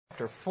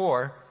chapter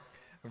 4,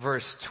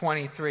 verse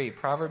 23.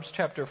 Proverbs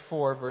chapter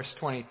 4, verse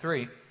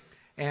 23.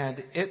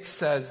 And it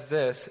says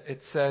this.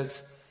 It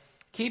says,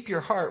 "Keep your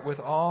heart with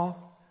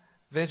all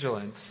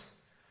vigilance,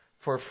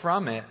 for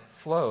from it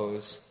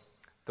flows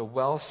the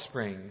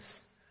wellsprings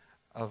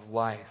of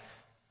life."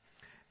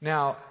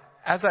 Now,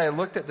 as I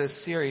looked at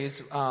this series,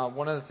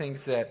 one of the things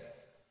that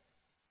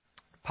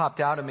popped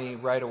out at me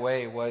right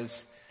away was,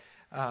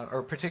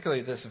 or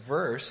particularly this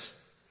verse,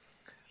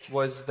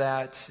 was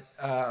that,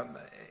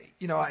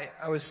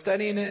 I was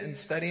studying it and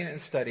studying it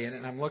and studying it,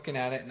 and I'm looking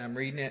at it and I'm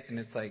reading it, and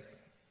it's like,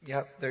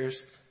 yep,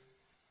 there's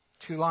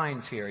two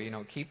lines here.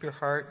 Keep your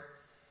heart,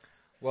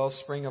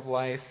 wellspring of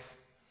life.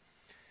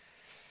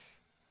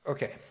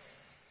 Okay,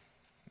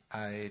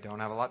 I don't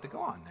have a lot to go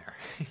on there.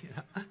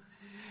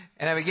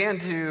 And I began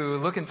to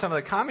look in some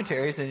of the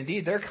commentaries, and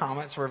indeed their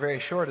comments were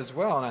very short as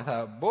well. And I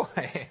thought,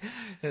 boy,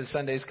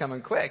 Sunday's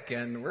coming quick,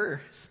 and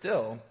we're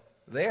still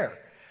there.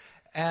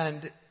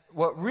 And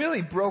what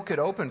really broke it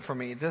open for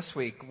me this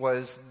week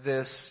was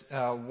this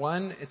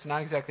one. It's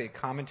not exactly a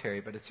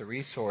commentary, but it's a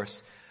resource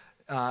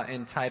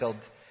entitled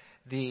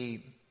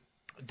 "The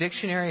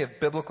Dictionary of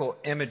Biblical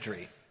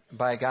Imagery"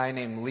 by a guy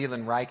named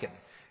Leland Ryken.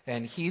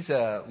 And he's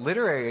a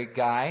literary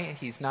guy.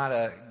 He's not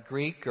a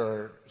Greek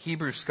or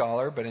Hebrew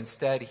scholar, but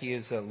instead he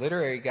is a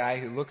literary guy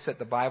who looks at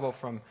the Bible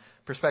from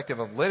perspective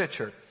of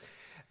literature.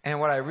 And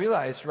what I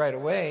realized right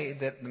away,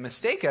 that the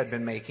mistake I'd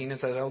been making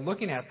is, as I was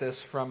looking at this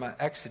from an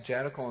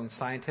exegetical and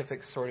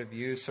scientific sort of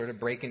view, sort of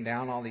breaking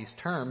down all these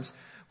terms,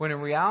 when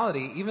in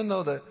reality, even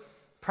though the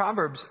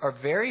Proverbs are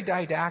very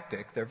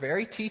didactic, they're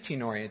very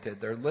teaching-oriented,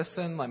 they're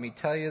listen, let me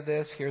tell you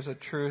this, here's a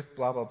truth,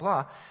 blah, blah,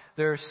 blah,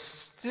 they're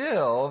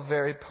still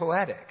very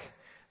poetic.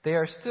 They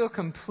are still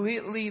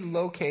completely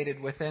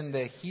located within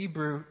the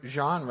Hebrew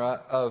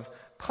genre of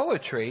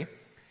poetry,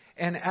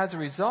 and as a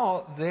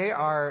result,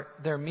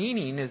 their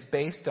meaning is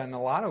based in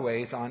a lot of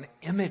ways on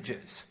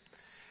images.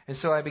 And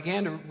so I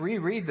began to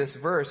reread this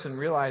verse and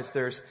realize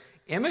there's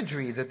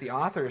imagery that the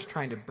author is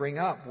trying to bring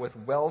up with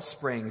well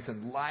springs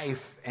and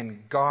life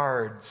and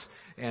guards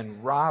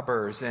and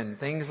robbers and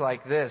things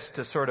like this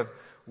to sort of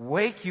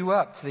wake you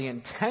up to the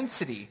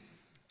intensity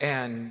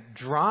and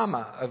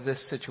drama of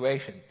this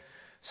situation.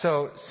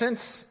 So since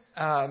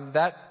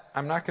that,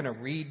 I'm not going to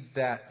read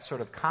that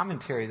sort of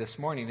commentary this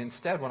morning.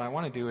 Instead, what I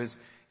want to do is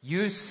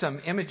use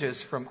some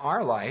images from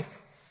our life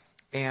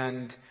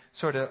and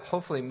sort of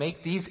hopefully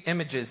make these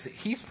images that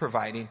he's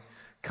providing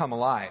come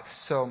alive.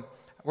 So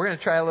we're going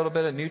to try a little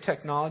bit of new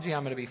technology.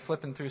 I'm going to be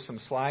flipping through some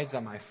slides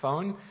on my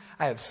phone.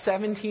 I have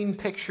 17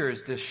 pictures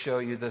to show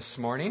you this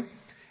morning,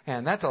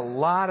 and that's a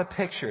lot of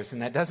pictures.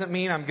 And that doesn't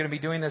mean I'm going to be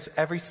doing this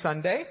every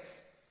Sunday.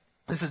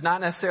 This is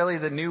not necessarily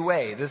the new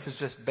way. This is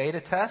just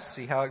beta test.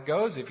 See how it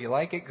goes. If you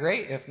like it,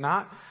 great. If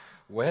not,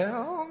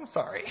 well, I'm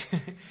sorry.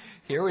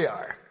 Here we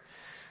are.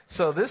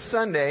 So this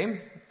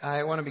Sunday,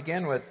 I want to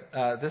begin with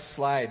this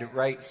slide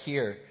right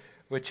here,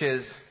 which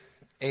is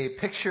a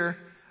picture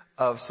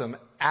of some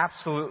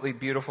absolutely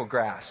beautiful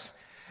grass.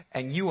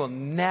 And you will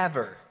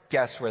never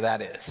guess where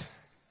that is.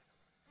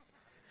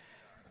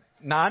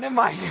 Not in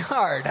my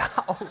yard.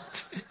 Out.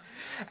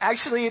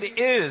 Actually, it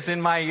is in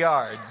my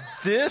yard.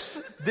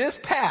 This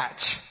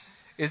patch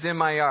is in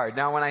my yard.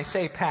 Now, when I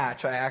say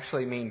patch, I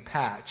actually mean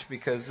patch,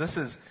 because this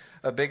is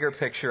a bigger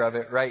picture of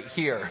it right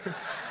here.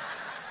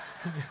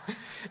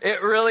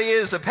 It really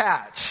is a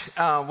patch.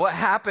 What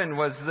happened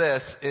was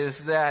is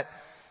that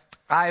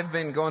I've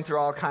been going through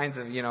all kinds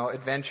of,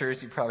 adventures.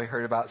 You've probably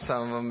heard about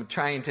some of them,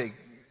 trying to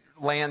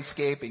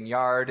landscape and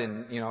yard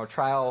and,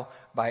 trial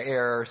by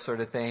error sort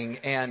of thing.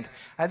 And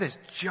I had this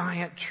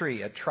giant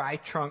tree, a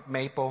tri-trunk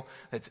maple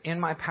that's in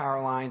my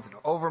power lines and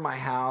over my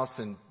house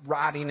and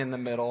rotting in the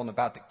middle and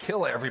about to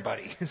kill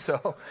everybody.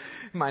 So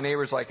my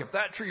neighbor's like, if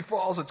that tree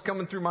falls, it's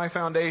coming through my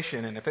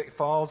foundation. And if it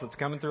falls, it's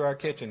coming through our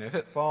kitchen. If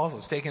it falls,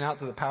 it's taking out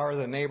to the power of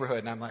the neighborhood.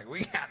 And I'm like, we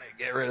got to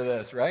get rid of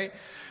this, right?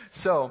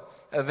 So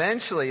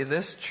eventually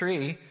this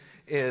tree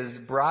is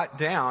brought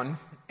down,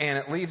 and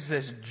it leaves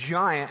this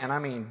giant, and I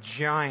mean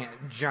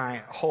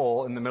giant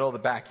hole in the middle of the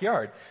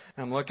backyard.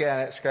 And I'm looking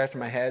at it, scratching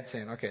my head,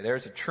 saying, okay,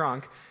 there's a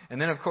trunk.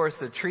 And then, of course,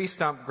 the tree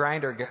stump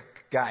grinder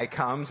guy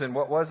comes, and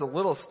what was a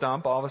little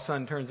stump all of a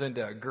sudden turns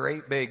into a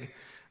great big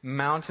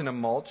mountain of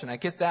mulch. And I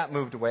get that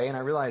moved away, and I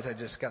realize I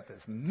just got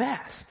this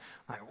mess.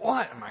 I'm like,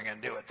 what am I going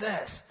to do with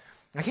this?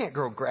 I can't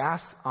grow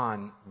grass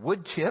on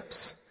wood chips.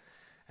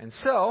 And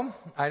so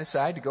I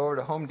decide to go over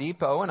to Home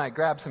Depot, and I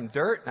grab some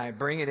dirt, and I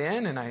bring it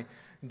in, and I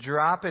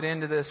drop it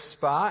into this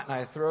spot, and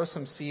I throw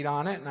some seed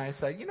on it, and I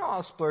say,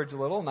 I'll splurge a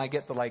little, and I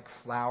get the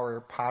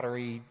flower,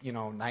 pottery,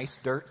 nice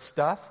dirt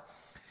stuff.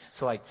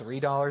 So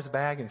 $3 a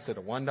bag instead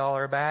of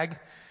 $1 a bag.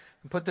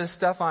 And put this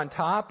stuff on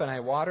top, and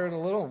I water it a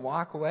little and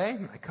walk away.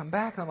 And I come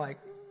back, and I'm like,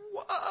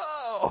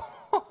 whoa,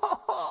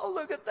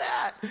 look at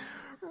that.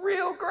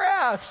 Real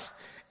grass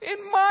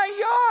in my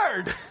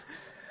yard.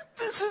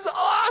 This is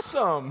awesome.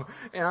 awesome.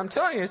 And I'm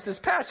telling you, it's this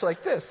patch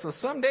like this. So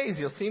some days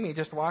you'll see me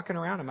just walking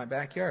around in my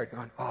backyard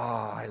going, oh,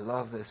 I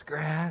love this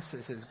grass.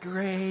 This is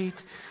great.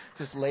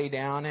 Just lay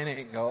down in it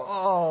and go,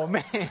 oh,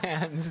 man,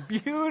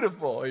 it's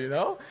beautiful, you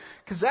know?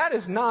 Because that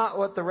is not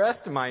what the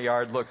rest of my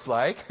yard looks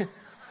like.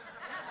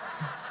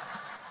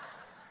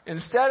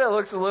 Instead, it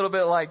looks a little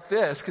bit like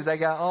this because I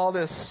got all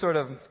this sort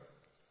of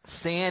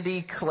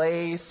sandy,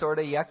 clay, sort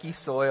of yucky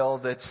soil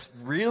that's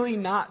really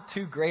not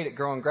too great at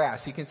growing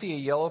grass. You can see a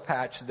yellow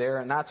patch there,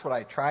 and that's what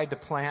I tried to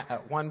plant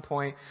at one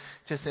point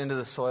just into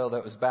the soil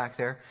that was back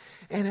there.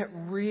 And it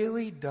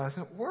really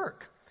doesn't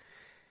work.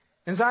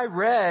 As I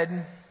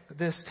read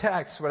this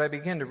text, what I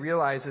began to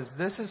realize is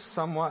this is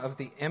somewhat of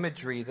the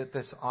imagery that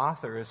this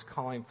author is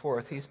calling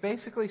forth. He's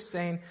basically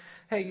saying,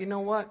 hey, you know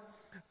what?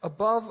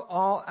 Above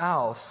all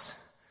else,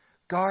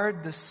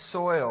 guard the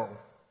soil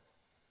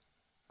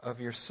of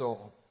your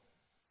soul.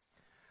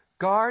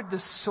 Guard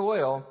the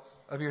soil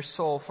of your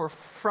soul, for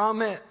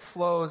from it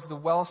flows the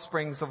well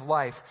springs of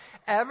life.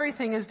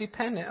 Everything is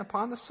dependent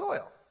upon the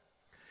soil.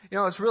 You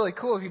know, it's really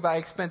cool if you buy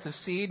expensive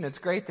seed, and it's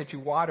great that you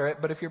water it,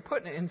 but if you're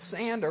putting it in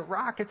sand or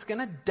rock, it's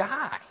going to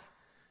die.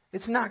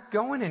 It's not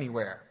going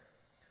anywhere.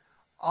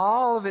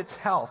 All of its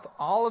health,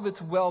 all of its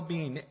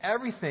well-being,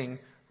 everything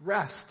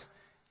rests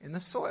in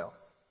the soil.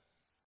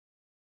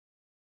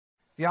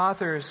 The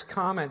author's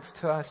comments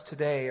to us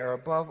today are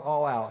above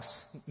all else,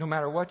 no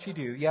matter what you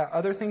do. Yeah,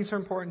 other things are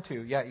important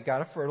too. Yeah, you got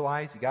to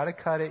fertilize, you got to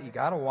cut it, you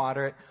got to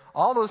water it.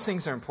 All those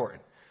things are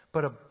important.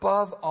 But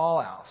above all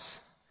else,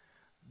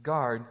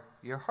 guard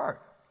your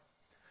heart.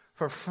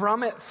 For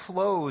from it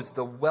flows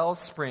the well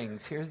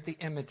springs. Here's the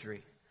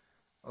imagery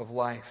of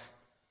life.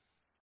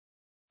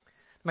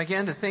 I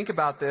began to think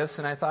about this,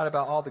 and I thought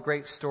about all the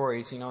great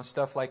stories, you know,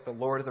 stuff like The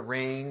Lord of the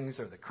Rings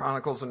or The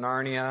Chronicles of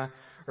Narnia,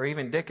 or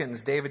even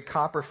Dickens' David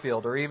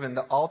Copperfield, or even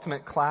the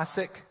ultimate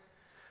classic,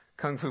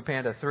 Kung Fu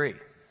Panda 3,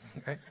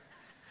 right?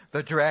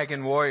 The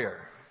Dragon Warrior.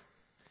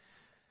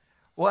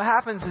 What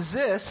happens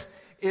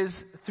is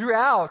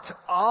throughout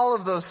all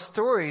of those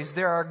stories,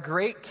 there are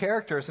great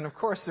characters, and of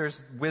course there's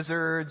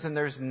wizards, and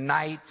there's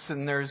knights,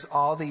 and there's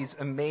all these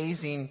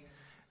amazing,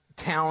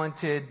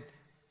 talented,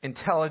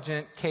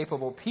 intelligent,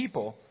 capable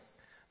people.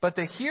 But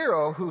the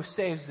hero who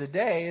saves the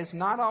day is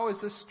not always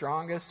the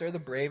strongest or the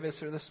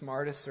bravest or the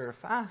smartest or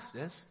the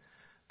fastest,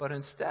 but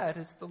instead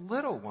it's the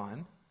little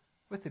one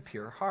with the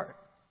pure heart.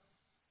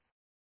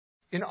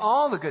 In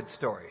all the good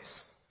stories,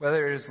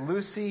 whether it is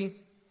Lucy,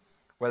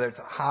 whether it's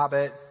a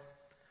Hobbit,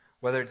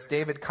 whether it's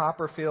David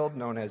Copperfield,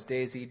 known as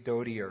Daisy,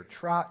 Dodie, or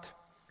Trot,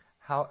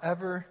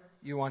 however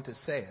you want to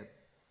say it,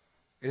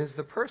 it is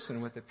the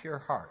person with the pure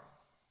heart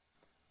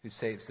who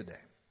saves the day.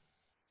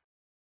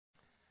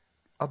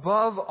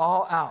 Above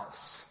all else,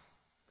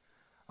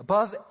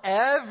 above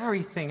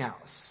everything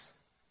else,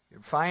 your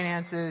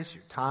finances,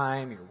 your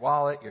time, your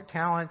wallet, your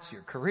talents,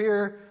 your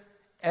career,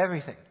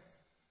 everything,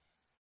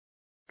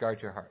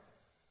 guard your heart.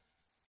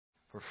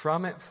 For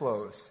from it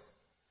flows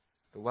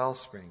the well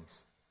springs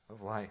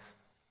of life.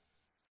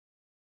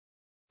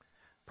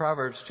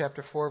 Proverbs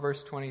chapter 4,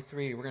 verse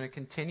 23. We're going to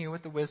continue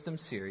with the wisdom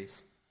series.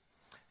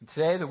 And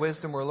today the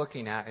wisdom we're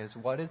looking at is,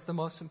 what is the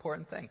most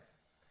important thing?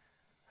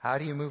 How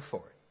do you move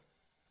forward?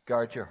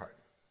 Guard your heart.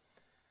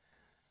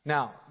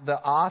 Now, the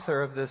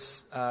author of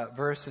this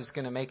verse is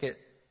going to make it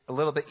a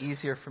little bit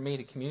easier for me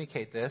to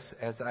communicate this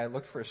as I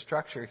look for a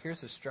structure.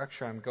 Here's the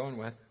structure I'm going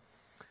with.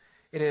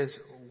 It is,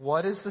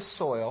 what is the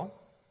soil?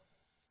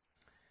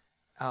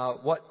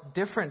 What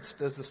difference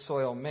does the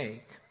soil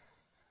make?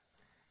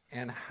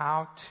 And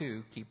how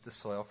to keep the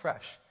soil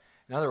fresh.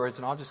 In other words,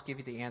 and I'll just give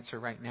you the answer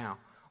right now.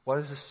 What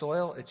is the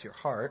soil? It's your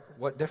heart.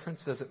 What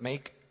difference does it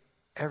make?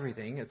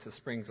 Everything. It's the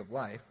springs of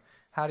life.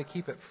 How to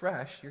keep it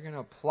fresh? You're going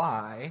to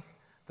apply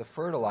the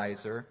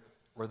fertilizer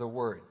or the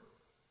word.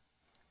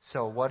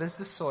 So what is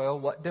the soil?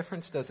 What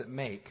difference does it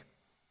make?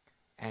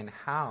 And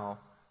how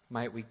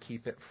might we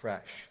keep it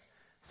fresh?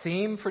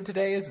 Theme for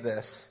today is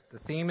this. The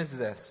theme is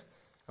this.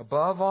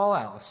 Above all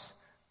else,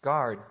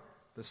 guard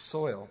the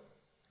soil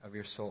of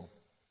your soul.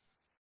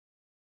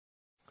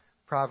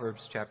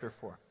 Proverbs chapter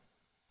 4.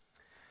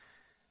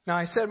 Now,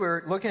 I said we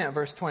were looking at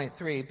verse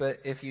 23, but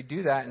if you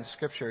do that in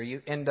Scripture,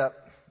 you end up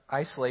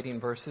isolating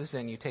verses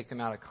and you take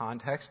them out of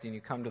context and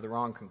you come to the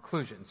wrong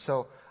conclusion.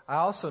 So I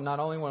also not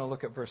only want to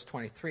look at verse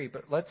 23,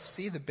 but let's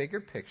see the bigger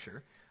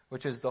picture,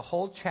 which is the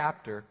whole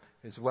chapter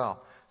as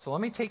well. So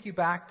let me take you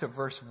back to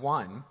verse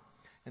 1,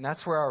 and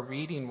that's where our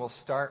reading will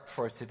start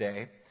for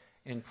today,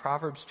 in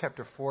Proverbs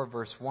chapter 4,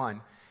 verse 1.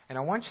 And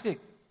I want you to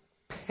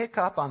pick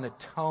up on the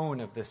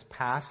tone of this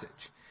passage.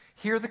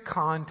 Hear the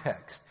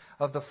context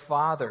of the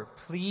father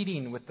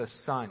pleading with the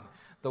son,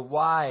 the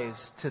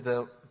wise to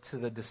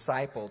the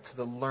disciple, to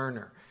the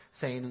learner,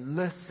 saying,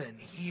 listen,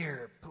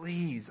 hear,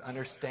 please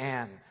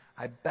understand.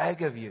 I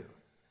beg of you,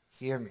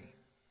 hear me.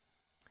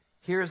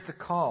 Here's the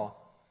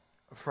call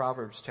of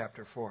Proverbs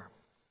chapter 4.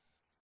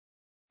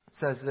 It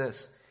says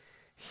this,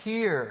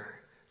 hear,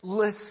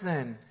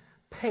 listen,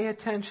 pay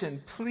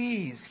attention,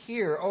 please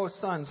hear, O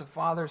sons, of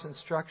father's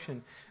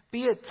instruction.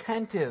 Be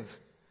attentive.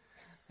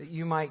 that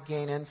you might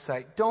gain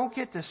insight. Don't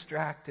get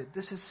distracted.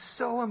 This is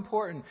so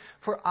important.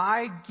 For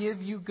I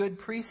give you good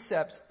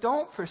precepts.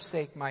 Don't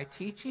forsake my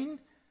teaching.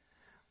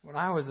 When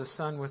I was a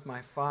son with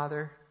my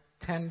father,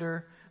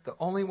 tender, the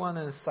only one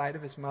in the sight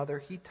of his mother,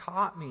 he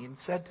taught me and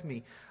said to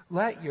me,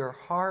 let your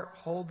heart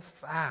hold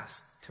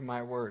fast to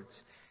my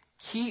words.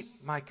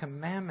 Keep my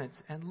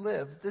commandments and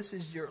live. This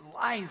is your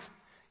life.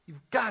 You've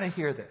got to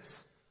hear this.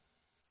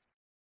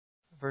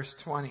 Verse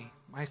 20,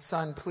 my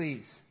son,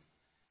 please,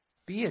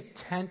 be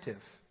attentive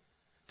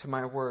to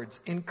my words.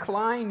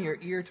 Incline your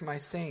ear to my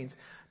sayings.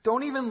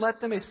 Don't even let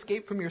them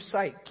escape from your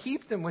sight.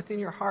 Keep them within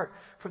your heart,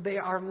 for they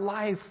are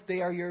life.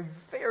 They are your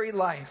very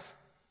life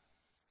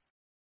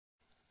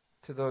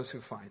to those who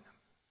find them.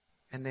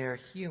 And they are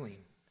healing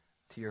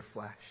to your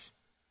flesh.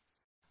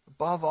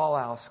 Above all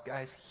else,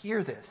 guys,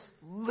 hear this.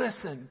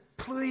 Listen,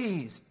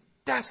 please,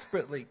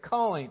 desperately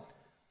calling.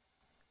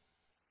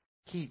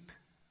 Keep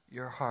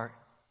your heart.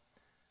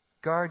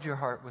 Guard your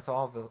heart with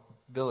all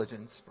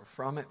diligence, for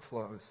from it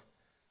flows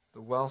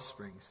the well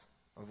springs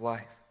of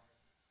life.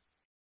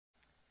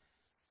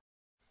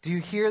 Do you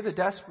hear the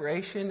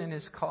desperation in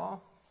his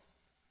call?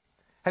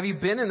 Have you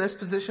been in this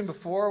position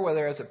before,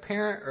 whether as a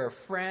parent or a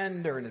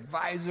friend or an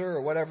advisor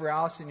or whatever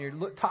else, and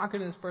you're talking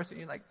to this person, and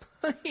you're like,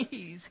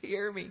 please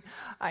hear me.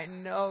 I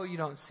know you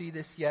don't see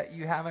this yet.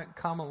 You haven't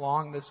come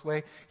along this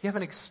way. You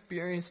haven't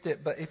experienced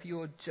it, but if you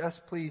will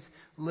just please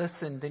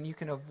listen, then you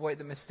can avoid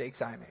the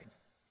mistakes I made.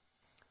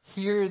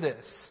 Hear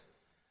this.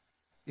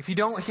 If you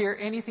don't hear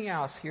anything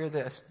else, hear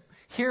this.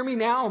 Hear me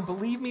now and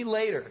believe me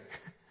later.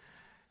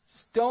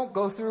 Just don't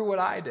go through what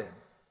I did.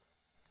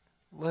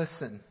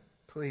 Listen,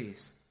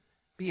 please.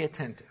 Be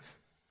attentive.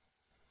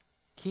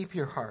 Keep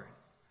your heart,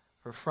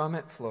 for from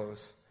it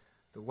flows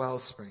the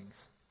well springs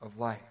of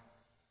life.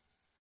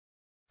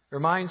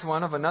 Reminds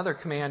one of another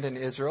command in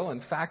Israel.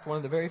 In fact, one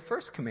of the very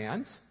first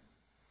commands,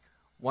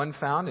 one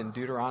found in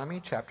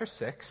Deuteronomy chapter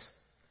 6,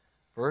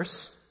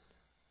 verse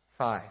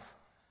 5.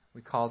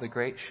 We call the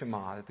great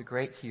Shema, the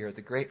great hear,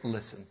 the great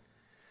listen.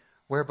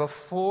 Where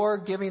before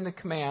giving the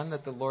command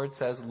that the Lord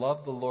says,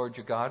 love the Lord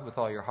your God with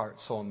all your heart,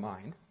 soul, and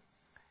mind,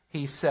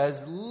 he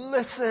says,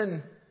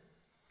 listen.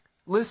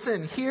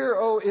 Listen, hear,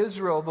 O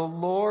Israel, the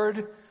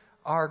Lord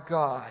our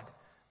God,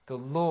 the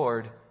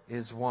Lord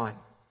is one.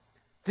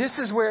 This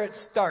is where it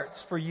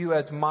starts for you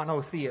as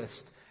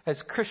monotheists,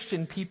 as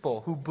Christian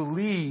people who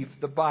believe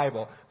the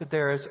Bible, that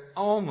there is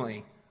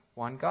only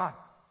one God.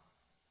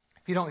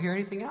 If you don't hear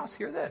anything else,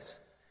 hear this.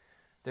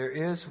 There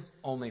is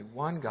only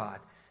one God,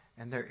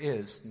 and there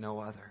is no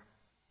other.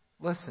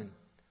 Listen.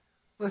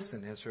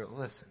 Listen, Israel,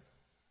 listen.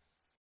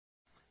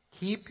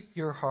 Keep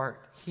your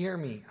heart. Hear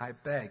me, I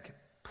beg,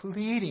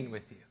 pleading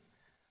with you.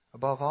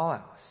 Above all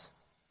else,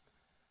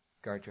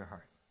 guard your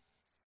heart.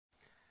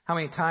 How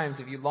many times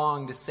have you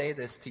longed to say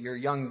this to your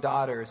young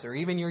daughters or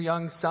even your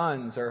young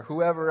sons or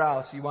whoever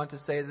else you want to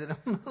say to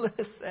them?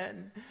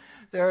 Listen,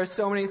 there are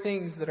so many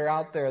things that are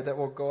out there that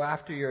will go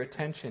after your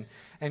attention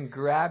and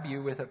grab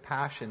you with a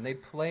passion. They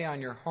play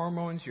on your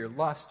hormones, your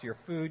lust, your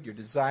food, your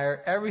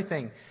desire,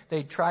 everything.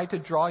 They try to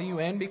draw you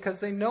in because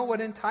they know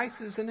what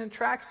entices and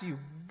attracts you.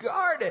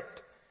 Guard it.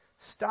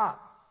 Stop.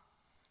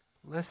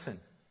 Listen.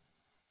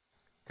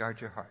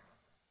 Guard your heart.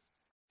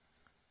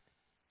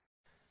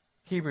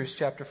 Proverbs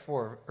chapter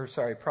 4,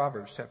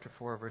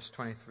 verse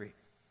 23.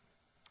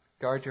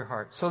 Guard your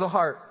heart. So the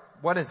heart,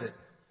 what is it?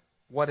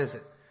 What is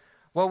it?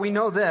 Well, we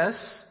know this.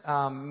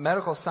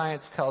 Medical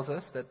science tells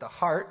us that the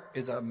heart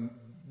is a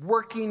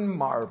working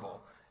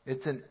marvel.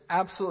 It's an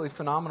absolutely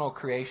phenomenal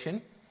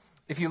creation.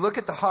 If you look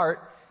at the heart,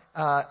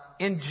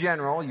 in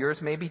general,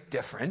 yours may be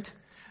different,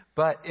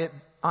 but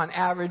on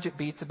average it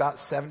beats about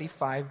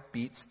 75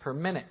 beats per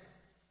minute.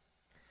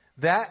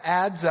 That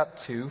adds up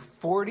to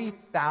 40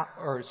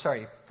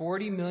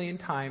 million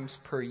times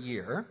per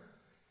year,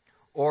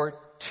 or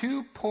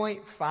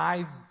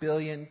 2.5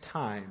 billion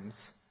times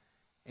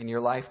in your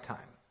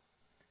lifetime.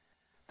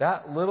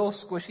 That little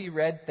squishy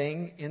red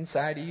thing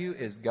inside of you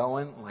is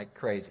going like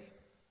crazy.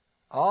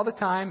 All the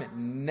time, it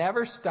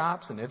never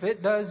stops, and if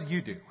it does,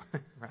 you do,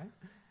 right?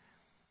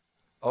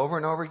 Over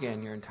and over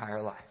again your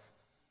entire life.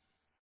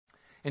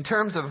 In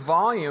terms of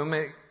volume,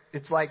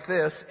 it's like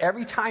this.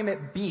 Every time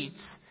it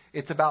beats,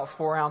 it's about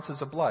 4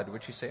 ounces of blood,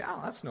 which you say,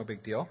 oh, that's no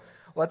big deal.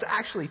 Well, it's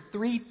actually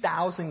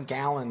 3,000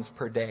 gallons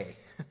per day.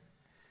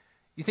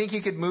 You think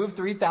you could move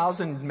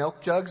 3,000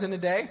 milk jugs in a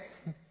day?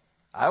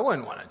 I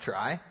wouldn't want to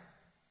try.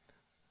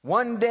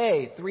 One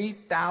day,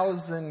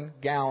 3,000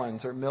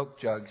 gallons or milk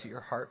jugs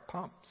your heart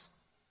pumps.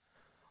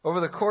 Over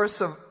the course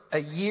of a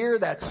year,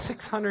 that's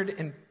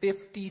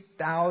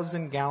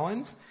 650,000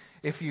 gallons.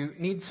 If you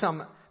need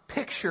some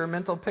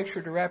mental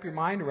picture to wrap your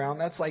mind around,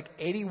 that's like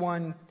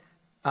 81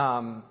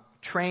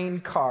 train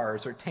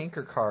cars or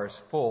tanker cars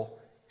full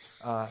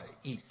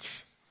each.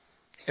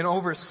 In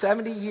over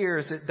 70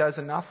 years, it does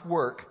enough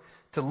work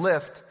to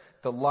lift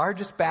the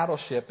largest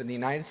battleship in the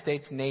United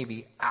States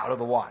Navy out of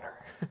the water.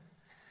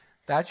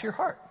 That's your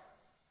heart.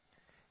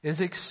 It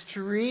is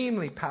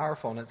extremely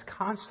powerful, and it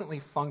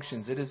constantly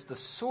functions. It is the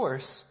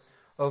source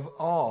of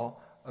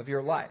all of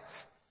your life.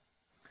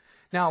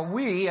 Now,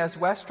 we, as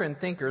Western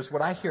thinkers,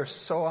 what I hear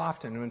so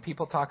often when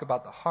people talk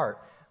about the heart,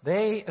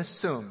 they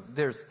assume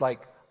there's like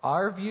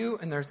our view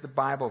and there's the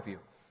Bible view.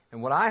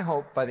 And what I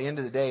hope by the end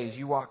of the day is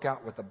you walk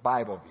out with the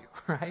Bible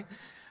view, right?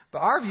 But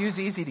our view is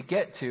easy to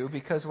get to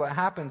because what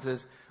happens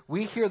is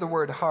we hear the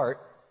word heart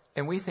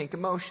and we think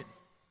emotion.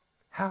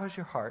 How is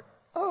your heart?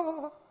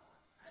 Oh.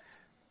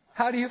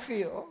 How do you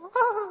feel?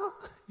 Oh.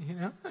 You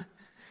know?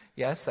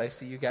 Yes, I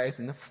see you guys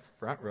in the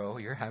front row.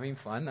 You're having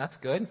fun. That's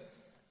good.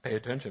 Pay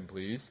attention,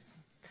 please.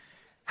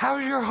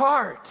 How's your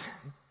heart?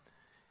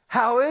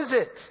 How is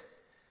it?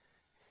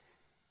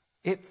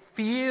 It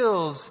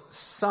feels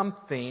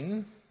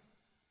something.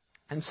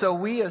 And so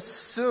we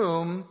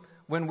assume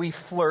when we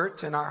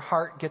flirt and our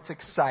heart gets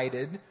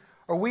excited,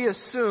 or we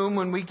assume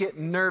when we get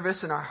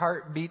nervous and our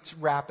heart beats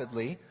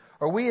rapidly,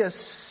 or we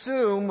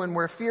assume when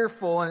we're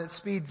fearful and it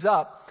speeds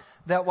up,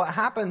 that what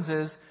happens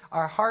is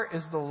our heart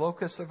is the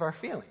locus of our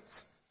feelings.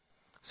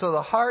 So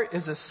the heart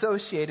is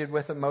associated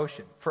with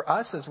emotion. For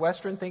us as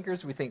Western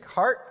thinkers, we think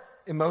heart,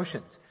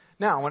 emotions.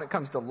 Now, when it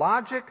comes to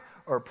logic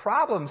or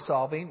problem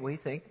solving, we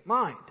think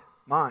mind.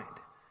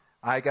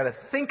 I got to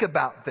think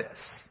about this.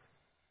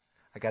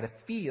 I got to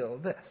feel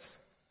this.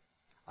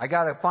 I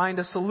got to find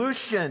a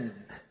solution.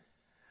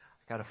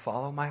 I got to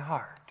follow my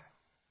heart.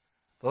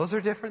 Those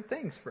are different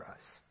things for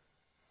us.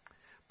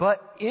 But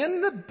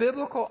in the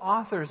biblical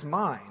author's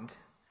mind,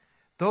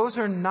 those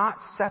are not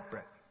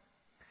separate.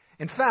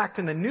 In fact,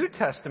 in the New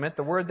Testament,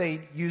 the word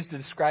they use to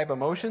describe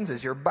emotions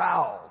is your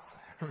bowels,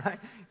 right?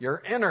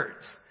 Your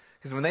innards.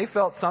 Because when they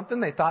felt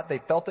something, they thought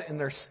they felt it in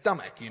their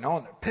stomach, in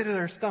the pit of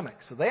their stomach.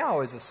 So they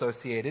always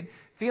associated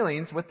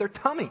feelings with their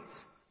tummies.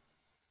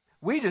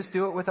 We just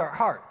do it with our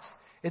hearts.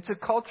 It's a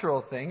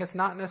cultural thing. It's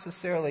not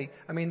necessarily,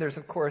 there's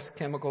of course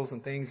chemicals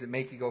and things that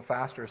make you go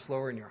faster or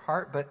slower in your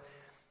heart, but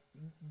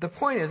the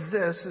point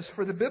is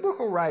for the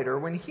biblical writer,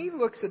 when he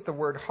looks at the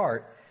word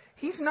heart,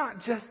 he's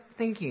not just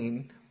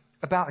thinking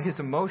about his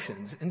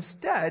emotions.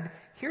 Instead,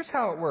 here's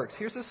how it works.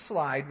 Here's a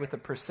slide with the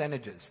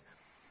percentages.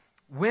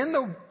 When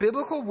the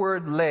biblical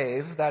word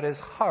lev, that is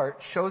heart,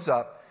 shows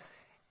up,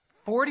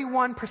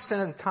 41%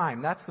 of the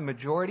time, that's the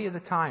majority of the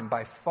time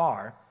by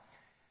far,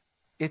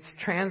 it's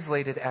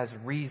translated as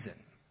reason.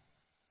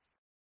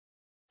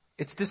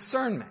 It's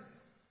discernment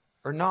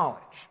or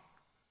knowledge.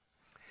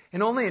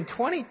 And only in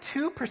 22%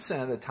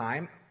 of the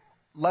time,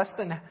 less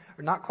than,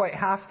 or not quite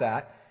half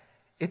that,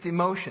 it's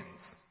emotions.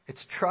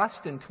 It's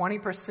trust in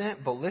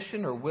 20%,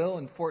 volition or will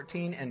in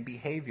 14%, and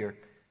behavior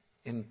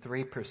in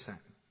 3%.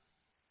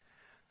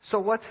 So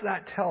what's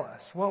that tell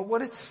us? Well,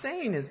 what it's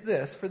saying is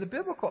this. For the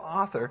biblical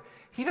author,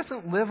 he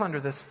doesn't live under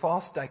this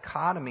false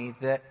dichotomy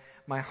that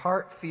my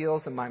heart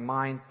feels and my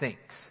mind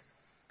thinks.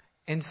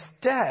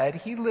 Instead,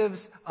 he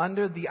lives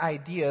under the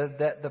idea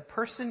that the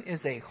person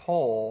is a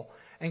whole,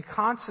 and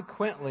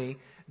consequently,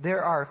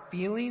 there are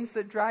feelings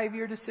that drive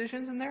your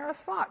decisions and there are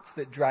thoughts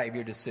that drive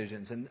your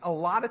decisions. And a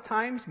lot of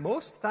times,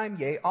 most of the time,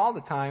 yea, all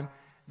the time,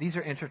 these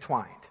are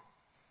intertwined.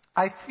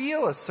 I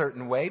feel a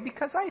certain way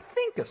because I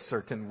think a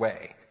certain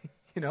way.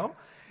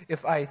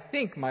 If I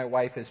think my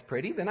wife is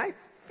pretty, then I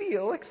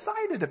feel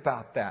excited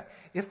about that.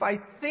 If I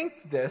think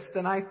this,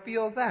 then I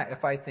feel that.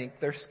 If I think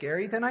they're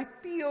scary, then I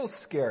feel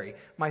scary.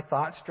 My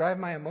thoughts drive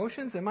my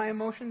emotions, and my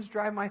emotions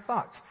drive my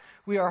thoughts.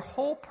 We are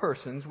whole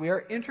persons. We are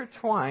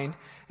intertwined,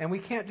 and we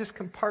can't just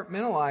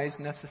compartmentalize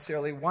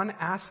necessarily one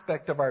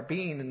aspect of our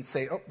being and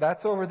say, oh,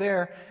 that's over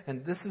there,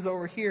 and this is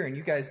over here, and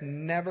you guys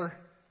never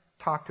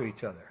talk to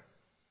each other.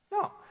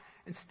 No.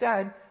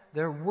 Instead,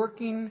 they're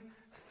working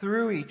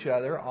through each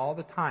other all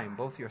the time,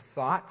 both your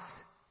thoughts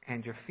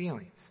and your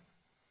feelings.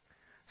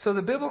 So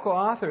the biblical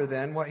author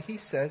then, what he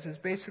says is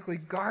basically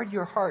guard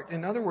your heart.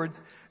 In other words,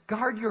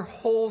 guard your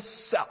whole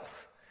self.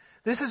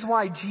 This is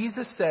why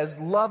Jesus says,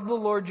 love the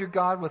Lord your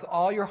God with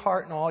all your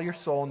heart and all your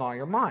soul and all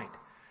your mind.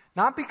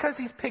 Not because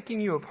he's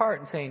picking you apart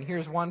and saying,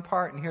 here's one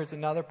part and here's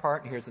another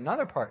part and here's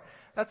another part.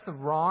 That's the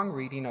wrong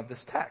reading of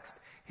this text.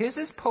 His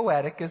is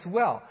poetic as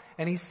well.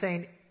 And he's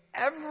saying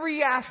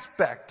every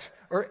aspect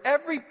or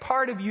every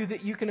part of you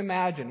that you can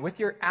imagine, with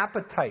your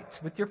appetites,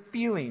 with your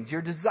feelings,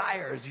 your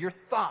desires, your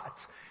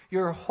thoughts,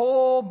 your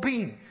whole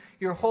being,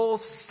 your whole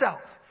self,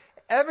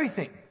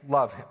 everything,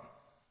 love him.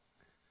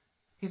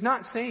 He's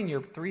not saying you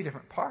have three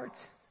different parts.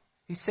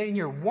 He's saying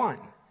you're one.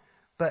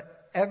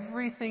 But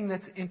everything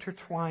that's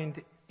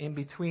intertwined in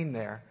between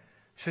there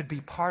should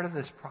be part of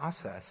this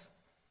process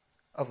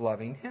of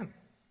loving him.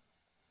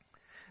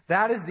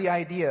 That is the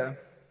idea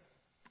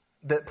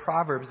that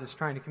Proverbs is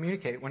trying to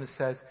communicate when it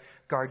says,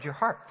 guard your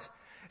hearts.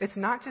 It's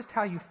not just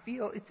how you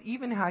feel, it's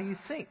even how you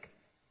think.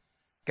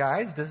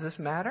 Guys, does this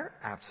matter?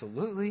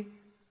 Absolutely.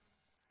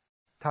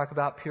 Talk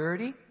about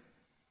purity?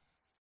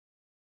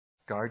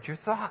 Guard your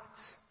thoughts.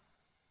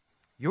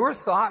 Your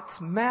thoughts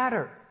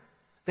matter.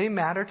 They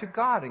matter to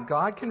God, and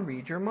God can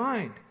read your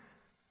mind.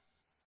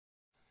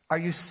 Are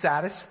you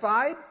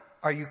satisfied?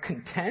 Are you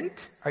content?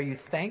 Are you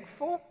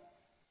thankful?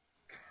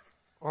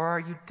 Or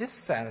are you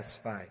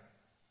dissatisfied?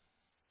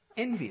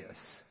 Envious?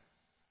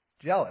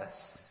 Jealous?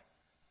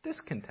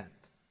 Discontent?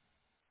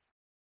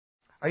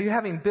 Are you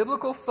having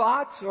biblical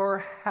thoughts,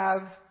 or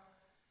have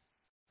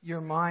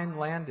your mind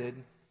landed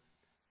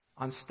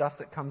on stuff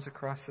that comes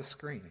across the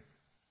screen?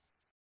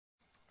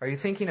 Are you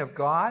thinking of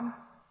God?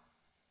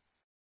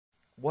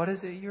 What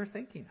is it you're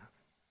thinking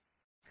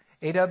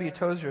of? A.W.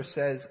 Tozer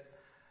says,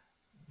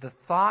 the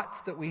thoughts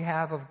that we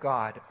have of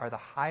God are the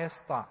highest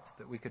thoughts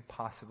that we could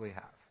possibly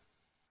have.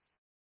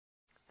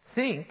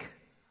 Think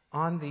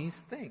on these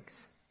things.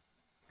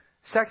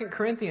 2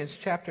 Corinthians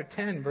chapter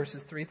 10,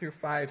 verses 3 through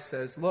 5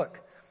 says, look,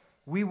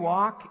 we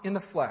walk in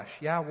the flesh.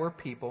 Yeah, we're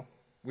people.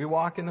 We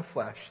walk in the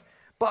flesh.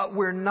 But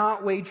we're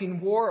not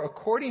waging war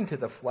according to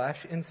the flesh.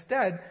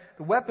 Instead,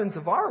 the weapons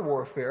of our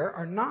warfare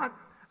are not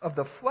of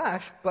the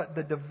flesh, but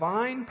the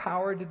divine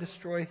power to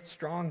destroy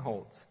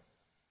strongholds.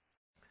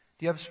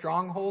 Do you have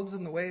strongholds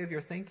in the way of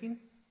your thinking?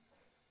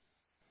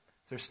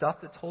 Is there stuff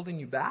that's holding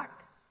you back?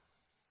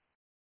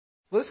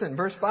 Listen,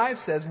 verse 5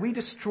 says, we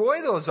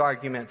destroy those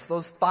arguments,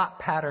 those thought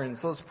patterns,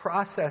 those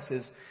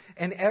processes,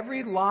 and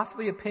every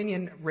lofty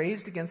opinion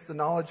raised against the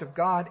knowledge of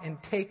God, and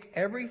take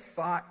every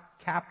thought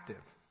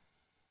captive.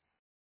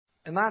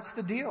 And that's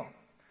the deal.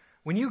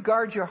 When you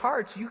guard your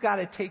hearts, you got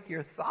to take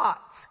your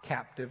thoughts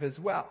captive as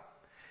well.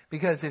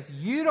 Because if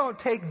you don't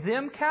take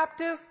them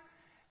captive,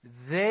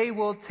 they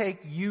will take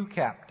you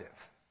captive.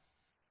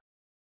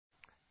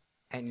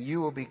 And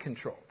you will be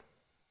controlled.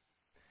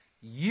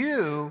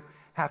 You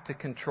have to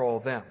control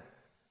them.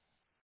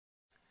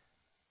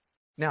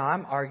 Now,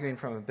 I'm arguing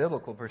from a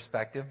biblical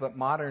perspective, but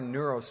modern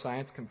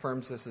neuroscience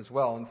confirms this as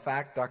well. In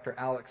fact, Dr.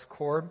 Alex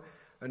Korb,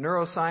 a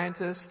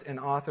neuroscientist and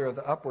author of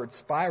The Upward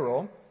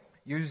Spiral,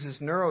 uses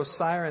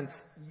neuroscience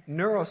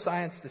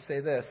to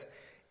say this: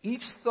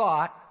 each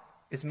thought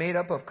is made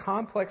up of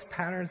complex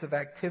patterns of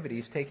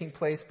activities taking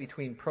place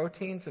between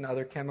proteins and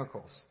other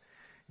chemicals,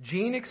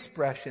 gene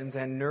expressions,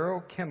 and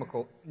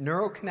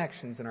neural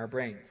connections in our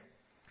brains.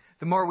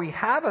 The more we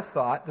have a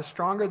thought, the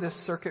stronger this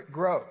circuit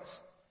grows.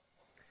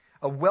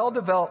 A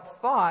well-developed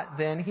thought,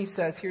 then, he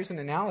says, here's an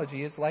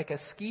analogy, is like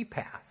a ski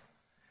path.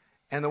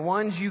 And the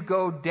ones you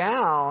go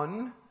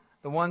down,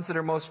 the ones that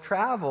are most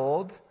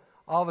traveled,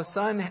 all of a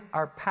sudden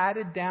are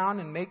patted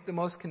down and make the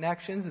most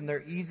connections, and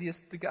they're easiest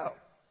to go.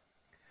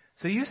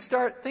 So you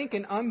start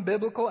thinking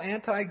unbiblical,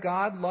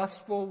 anti-God,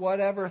 lustful,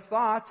 whatever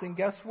thoughts, and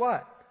guess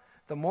what?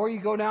 The more you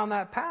go down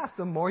that path,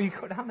 the more you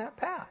go down that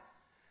path.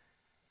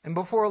 And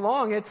before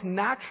long, it's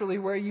naturally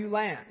where you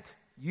land.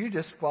 You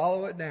just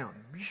follow it down.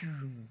 This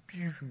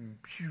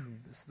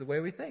is the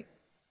way we think.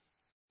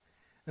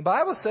 The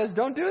Bible says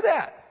don't do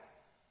that.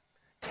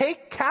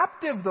 Take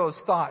captive those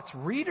thoughts.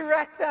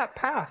 Redirect that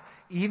path.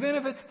 Even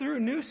if it's through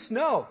new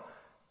snow.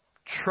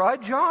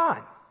 Trudge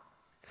on.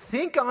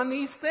 Think on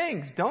these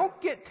things. Don't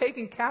get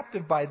taken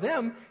captive by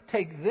them.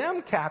 Take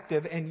them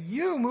captive and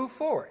you move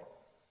forward.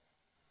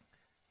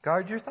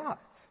 Guard your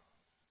thoughts.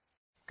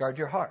 Guard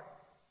your heart.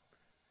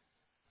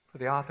 For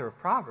the author of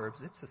Proverbs,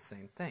 it's the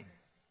same thing.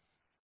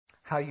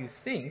 How you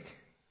think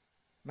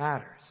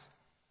matters.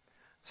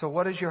 So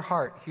what is your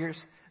heart?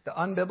 Here's the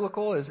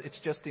unbiblical is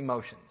it's just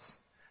emotions.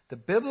 The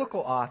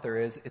biblical author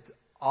is it's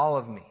all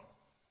of me.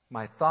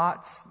 My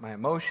thoughts, my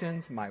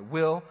emotions, my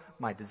will,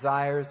 my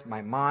desires,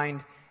 my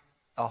mind.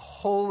 A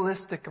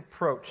holistic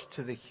approach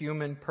to the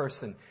human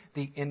person,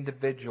 the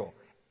individual.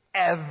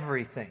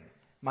 Everything.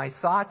 My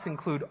thoughts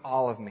include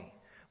all of me.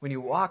 When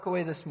you walk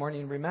away this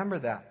morning, remember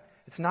that.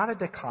 It's not a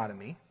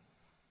dichotomy.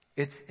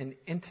 It's an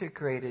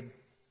integrated,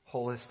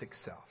 holistic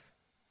self.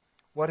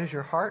 What is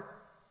your heart?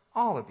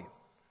 All of you.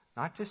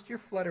 Not just your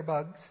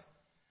flutterbugs,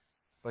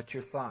 but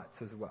your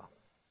thoughts as well.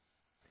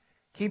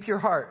 Keep your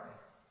heart.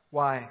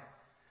 Why?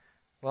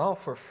 Well,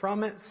 for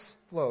from it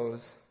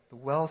flows the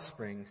well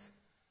springs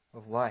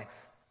of life.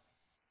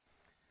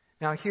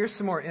 Now, here's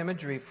some more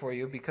imagery for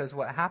you, because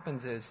what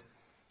happens is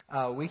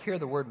we hear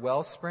the word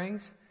well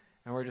springs,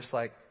 and we're just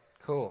like,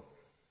 cool.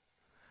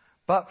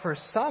 But for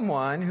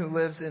someone who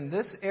lives in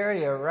this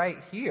area right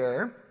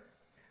here,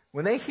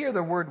 when they hear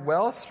the word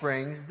well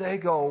springs, they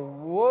go,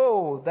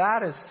 whoa,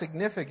 that is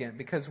significant.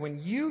 Because when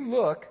you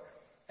look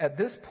at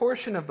this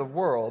portion of the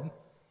world,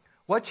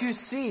 what you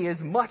see is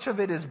much of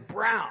it is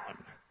brown,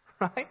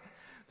 right?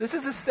 This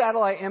is a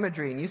satellite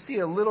imagery, and you see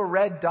a little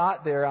red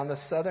dot there on the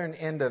southern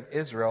end of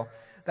Israel.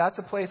 That's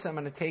a place I'm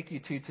going to take you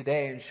to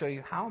today and show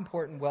you how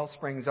important well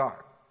springs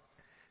are.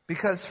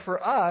 Because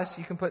for us,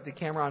 you can put the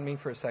camera on me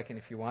for a second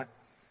if you want.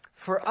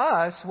 For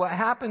us, what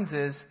happens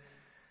is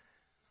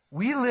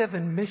we live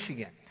in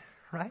Michigan,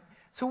 right?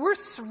 So we're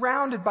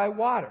surrounded by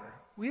water.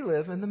 We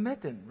live in the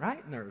mitten,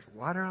 right? And there's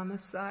water on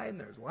this side, and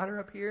there's water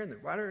up here, and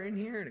there's water in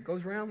here, and it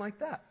goes around like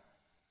that.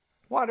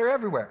 Water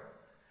everywhere.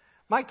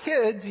 My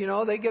kids,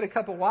 they get a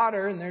cup of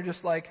water, and they're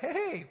just like,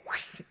 hey,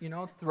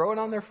 whoosh, throw it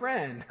on their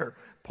friend, or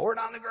pour it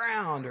on the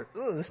ground, or,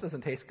 this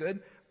doesn't taste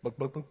good. Book,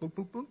 book, book, book,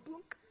 book, book,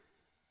 book.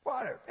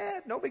 Water.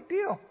 No big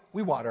deal.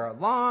 We water our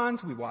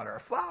lawns. We water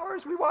our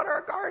flowers. We water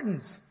our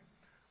gardens.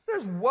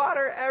 There's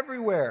water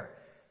everywhere.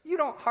 You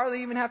don't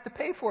hardly even have to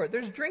pay for it.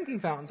 There's drinking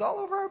fountains all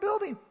over our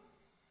building.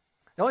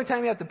 The only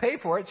time you have to pay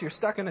for it is you're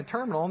stuck in a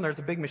terminal and there's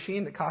a big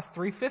machine that costs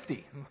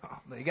 $3.50.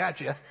 They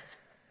got you.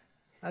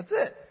 That's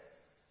it.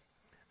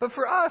 But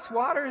for us,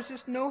 water is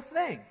just no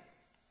thing.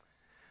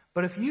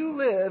 But if you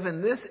live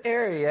in this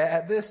area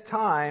at this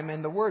time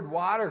and the word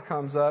water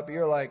comes up,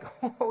 you're like,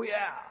 oh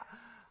yeah,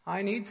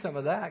 I need some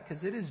of that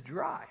because it is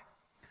dry.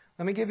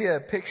 Let me give you a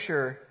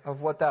picture of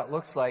what that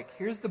looks like.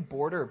 Here's the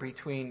border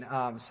between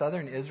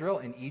southern Israel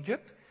and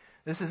Egypt.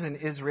 This is an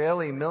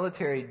Israeli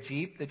military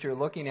jeep that you're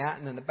looking at,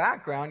 and in the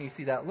background you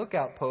see that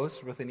lookout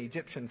post with an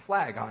Egyptian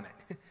flag on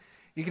it.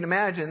 You can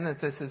imagine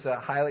that this is a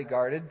highly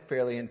guarded,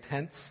 fairly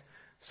intense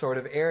sort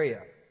of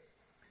area.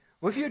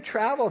 Well, if you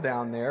travel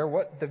down there,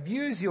 what the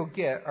views you'll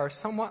get are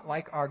somewhat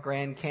like our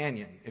Grand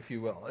Canyon, if you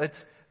will.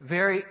 It's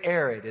very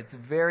arid. It's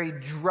very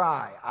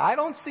dry. I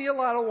don't see a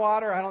lot of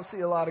water. I don't see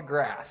a lot of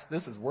grass.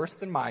 This is worse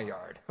than my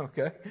yard,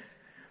 okay?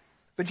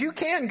 But you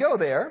can go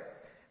there,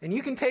 and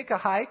you can take a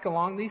hike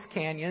along these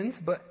canyons,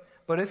 but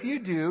if you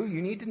do,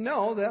 you need to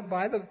know that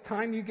by the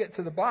time you get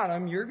to the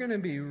bottom, you're going to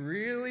be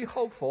really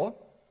hopeful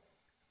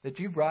that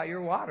you brought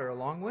your water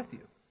along with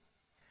you.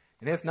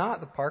 And if not,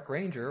 the park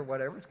ranger or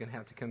whatever is going to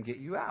have to come get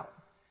you out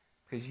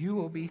because you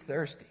will be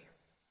thirsty.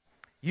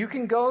 You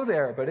can go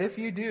there, but if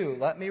you do,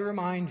 let me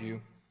remind you,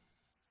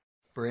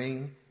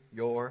 bring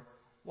your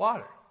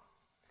water.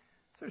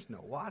 There's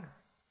no water.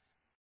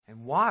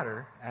 And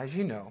water, as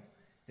you know,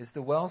 is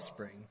the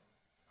wellspring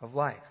of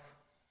life.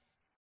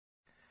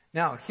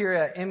 Now, here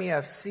at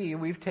MEFC,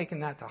 we've taken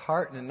that to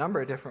heart in a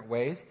number of different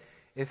ways.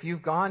 If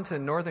you've gone to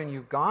northern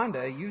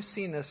Uganda, you've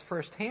seen this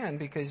firsthand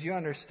because you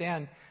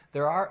understand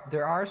there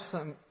are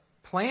some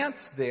plants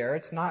there.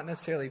 It's not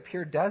necessarily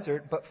pure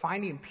desert, but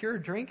finding pure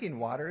drinking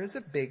water is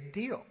a big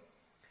deal.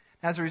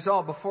 As a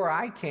result, before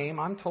I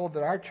came, I'm told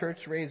that our church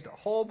raised a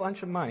whole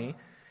bunch of money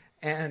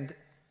and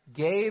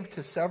gave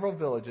to several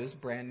villages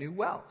brand new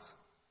wells.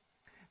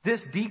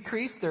 This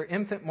decreased their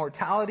infant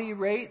mortality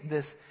rate.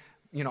 This,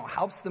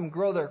 helps them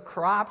grow their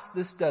crops.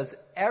 This does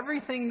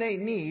everything they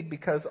need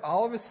because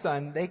all of a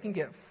sudden they can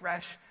get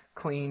fresh,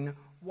 clean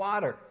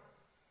water.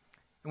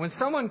 And when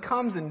someone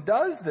comes and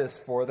does this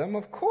for them,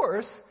 of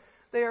course,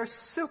 they are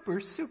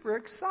super, super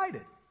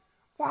excited.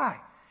 Why?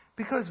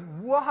 Because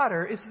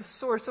water is the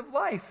source of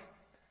life.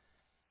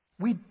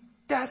 We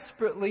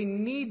desperately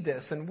need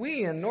this. And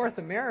we in North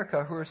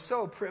America, who are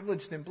so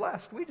privileged and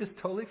blessed, we just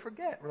totally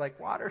forget. We're like,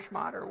 water,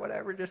 schmatter,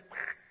 whatever, just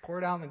pour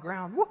it on the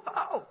ground.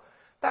 Whoa!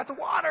 That's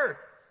water!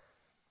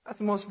 That's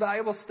the most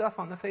valuable stuff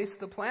on the face of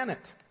the planet.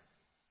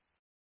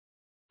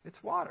 It's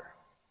water.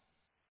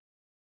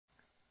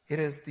 It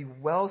is the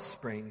well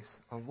springs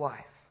of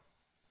life.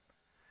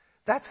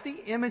 That's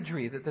the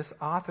imagery that this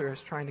author is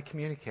trying to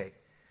communicate.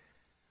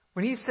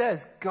 When he says,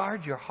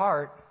 guard your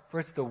heart, for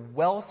it's the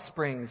well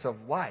springs of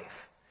life,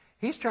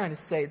 he's trying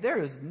to say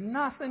there is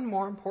nothing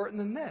more important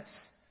than this.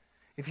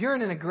 If you're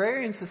in an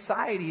agrarian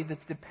society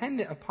that's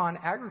dependent upon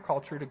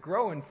agriculture to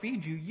grow and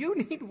feed you, you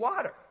need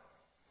water.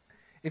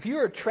 If you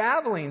are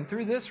traveling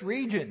through this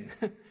region,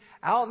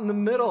 out in the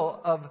middle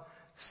of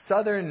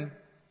southern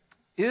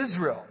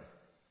Israel,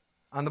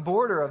 on the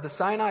border of the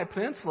Sinai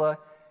Peninsula,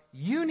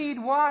 you need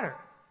water.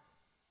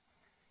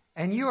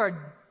 And you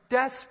are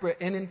desperate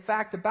and, in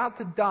fact, about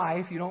to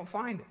die if you don't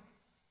find it.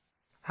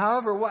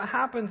 However, what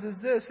happens is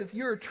this. If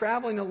you're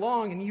traveling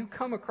along and you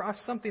come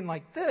across something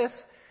like this,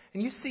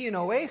 and you see an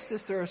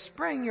oasis or a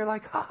spring, you're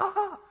like, ha ha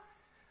ha,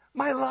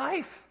 my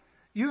life,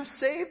 you've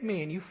saved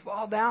me. And you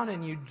fall down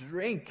and you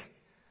drink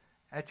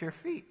at your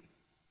feet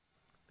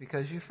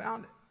because you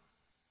found it.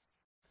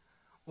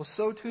 Well,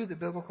 so too the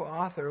biblical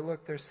author,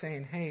 look, they're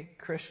saying, hey,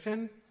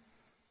 Christian,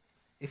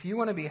 if you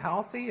want to be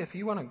healthy, if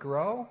you want to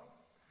grow,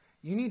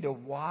 you need to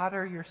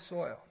water your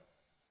soil.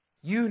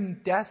 You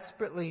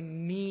desperately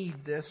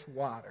need this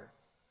water.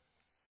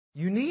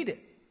 You need it.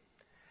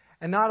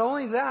 And not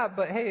only that,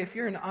 but hey, if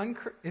you're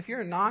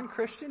a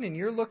non-Christian and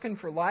you're looking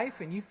for life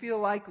and you feel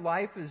like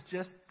life is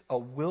just a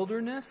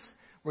wilderness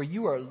where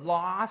you are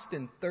lost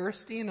and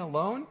thirsty and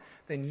alone,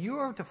 then you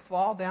are to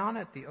fall down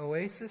at the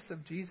oasis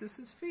of Jesus'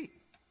 feet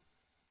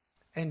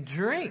and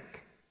drink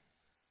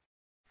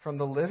from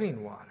the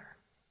living water.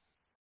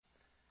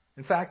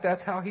 In fact,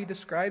 that's how he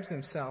describes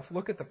himself.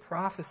 Look at the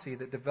prophecy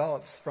that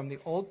develops from the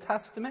Old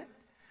Testament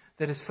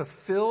that is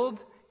fulfilled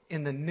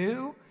in the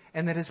New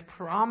and that is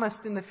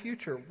promised in the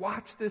future.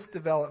 Watch this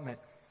development.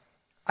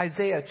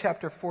 Isaiah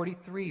chapter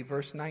 43,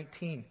 verse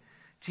 19.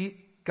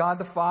 God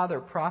the Father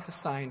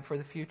prophesying for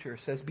the future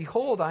says,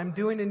 behold, I'm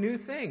doing a new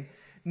thing.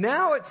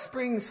 Now it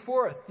springs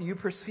forth. Do you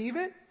perceive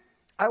it?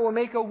 I will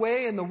make a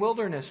way in the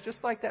wilderness,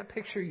 just like that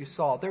picture you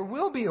saw. There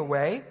will be a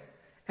way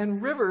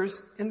and rivers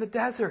in the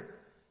desert.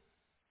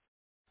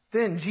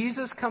 Then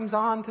Jesus comes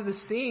on to the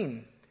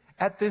scene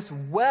at this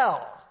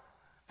well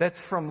that's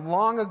from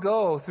long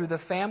ago through the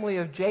family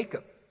of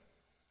Jacob.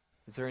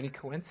 Is there any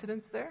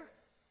coincidence there?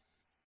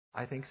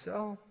 I think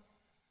so.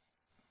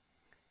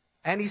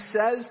 And he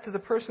says to the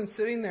person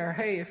sitting there,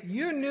 hey, if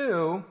you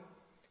knew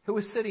who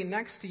was sitting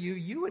next to you,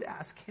 you would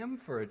ask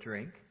him for a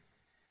drink,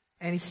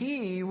 and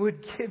he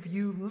would give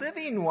you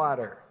living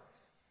water.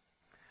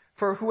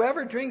 For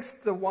whoever drinks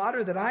the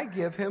water that I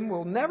give him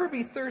will never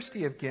be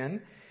thirsty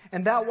again,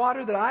 and that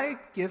water that I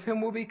give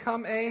him will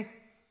become a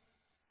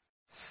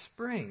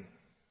spring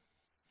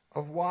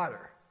of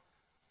water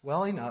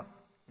welling up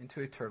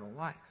into eternal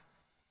life.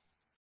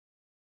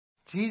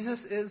 Jesus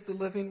is the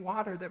living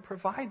water that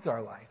provides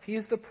our life. He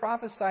is the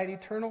prophesied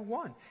eternal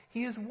one.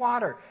 He is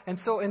water. And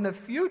so in the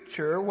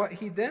future, what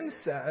he then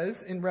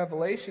says in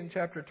Revelation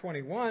chapter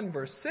 21,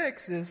 verse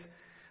 6 is,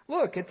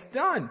 look, it's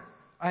done.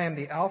 I am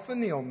the Alpha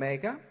and the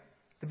Omega,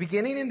 the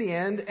beginning and the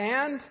end,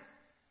 and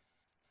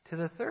to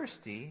the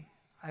thirsty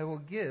I will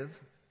give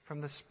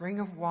from the spring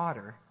of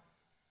water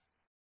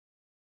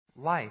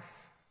life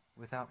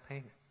without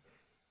payment.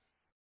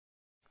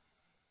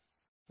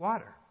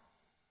 Water.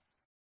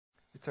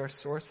 It's our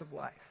source of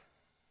life.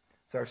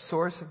 It's our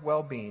source of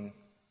well-being.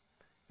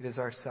 It is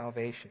our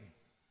salvation.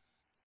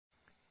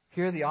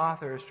 Here the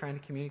author is trying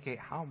to communicate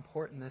how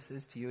important this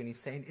is to you, and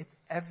he's saying it's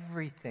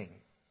everything.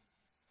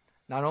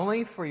 Not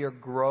only for your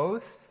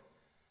growth,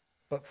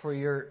 but for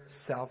your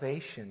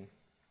salvation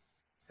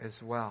as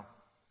well.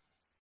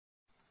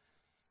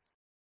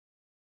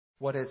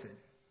 What is it?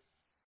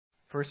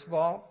 First of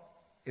all,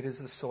 it is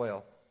the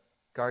soil.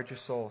 Guard your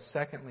soul.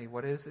 Secondly,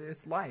 what is it?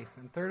 It's life.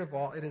 And third of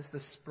all, it is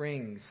the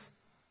springs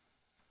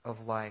of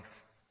life.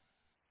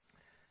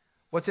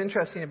 What's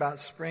interesting about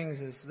springs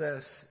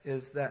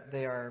is that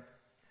they are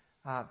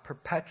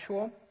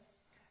perpetual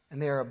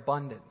and they are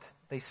abundant.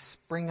 They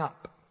spring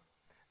up.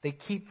 They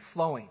keep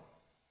flowing.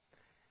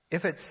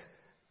 If it's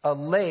a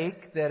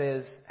lake that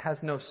has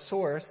no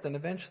source, then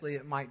eventually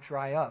it might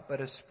dry up.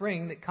 But a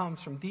spring that comes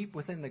from deep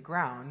within the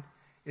ground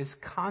is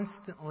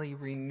constantly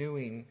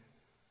renewing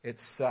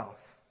itself.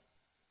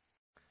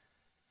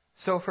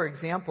 So, for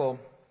example,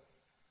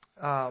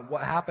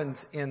 what happens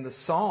in the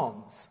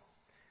Psalms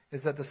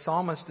is that the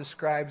psalmist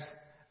describes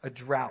a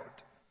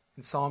drought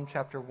in Psalm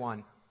chapter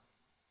 1.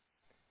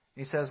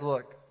 He says,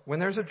 look, when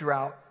there's a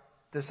drought,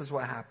 this is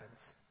what happens.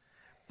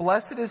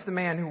 Blessed is the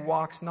man who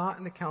walks not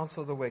in the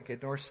counsel of the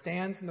wicked, nor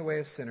stands in the way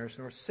of sinners,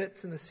 nor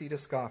sits in the seat of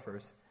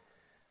scoffers.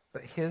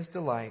 But his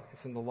delight is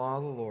in the law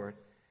of the Lord,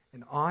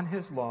 and on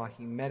his law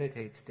he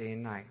meditates day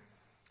and night.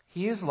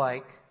 He is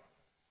like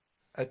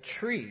a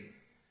tree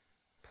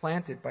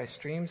planted by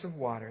streams of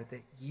water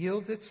that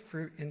yields its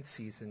fruit in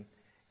season,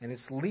 and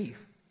its leaf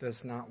does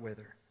not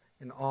wither.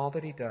 In all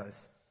that he does,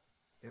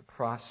 it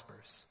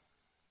prospers.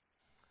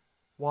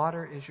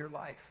 Water is your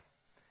life.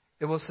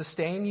 It will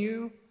sustain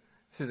you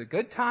through the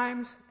good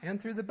times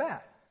and through the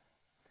bad.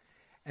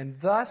 And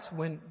thus,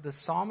 when the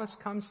psalmist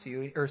comes to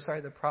you,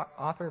 the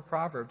author of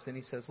Proverbs, and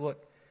he says, look,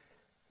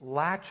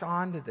 latch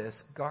on to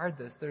this, guard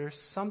this. There's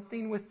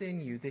something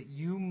within you that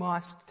you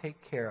must take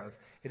care of.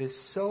 It is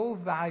so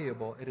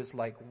valuable. It is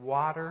like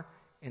water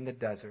in the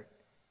desert.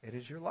 It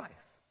is your life.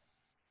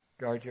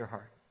 Guard your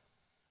heart.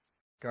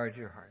 Guard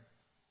your heart.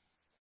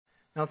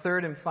 Now,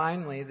 third and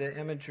finally, the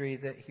imagery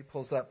that he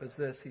pulls up is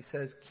this. He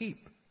says,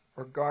 keep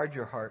or guard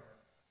your heart.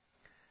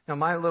 Now,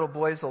 my little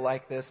boys will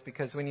like this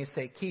because when you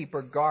say keep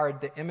or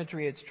guard, the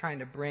imagery it's trying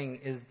to bring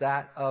is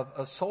that of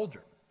a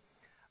soldier,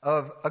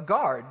 of a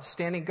guard,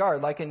 standing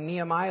guard, like in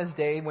Nehemiah's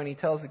day when he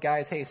tells the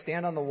guys, hey,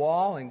 stand on the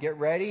wall and get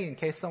ready in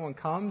case someone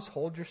comes,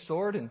 hold your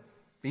sword and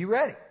be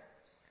ready.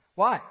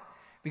 Why?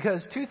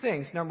 Because two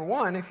things. Number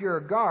one, if you're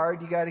a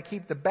guard, you got to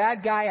keep the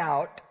bad guy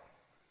out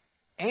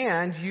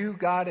and you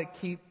got to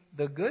keep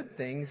the good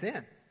things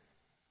in.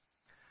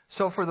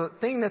 So for the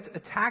thing that's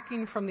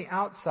attacking from the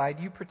outside,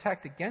 you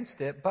protect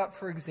against it. But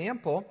for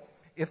example,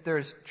 if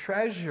there's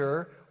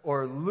treasure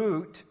or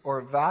loot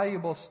or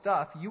valuable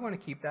stuff, you want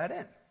to keep that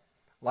in.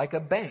 Like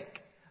a bank.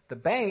 The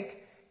bank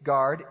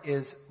guard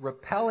is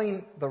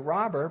repelling the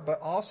robber,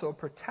 but also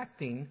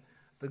protecting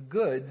the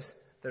goods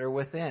that are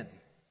within.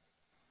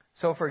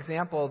 So, for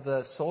example,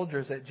 the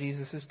soldiers at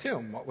Jesus'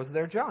 tomb, what was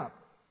their job?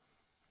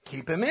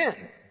 Keep him in,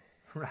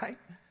 right?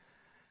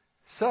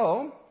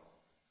 So,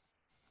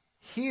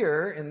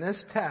 here in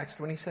this text,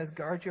 when he says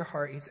guard your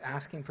heart, he's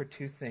asking for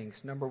two things.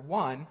 Number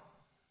one,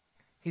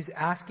 he's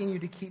asking you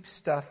to keep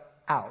stuff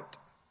out.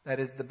 That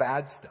is the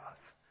bad stuff.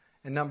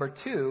 And number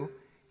two,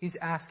 he's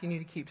asking you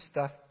to keep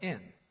stuff in.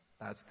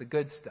 That's the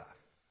good stuff.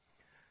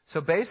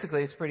 So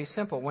basically, it's pretty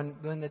simple.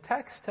 When the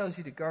text tells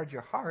you to guard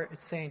your heart,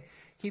 it's saying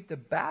keep the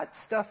bad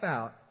stuff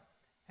out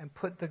and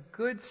put the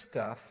good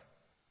stuff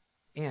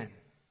in.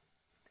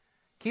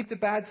 Keep the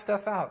bad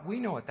stuff out. We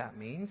know what that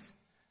means.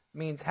 It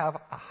means have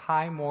a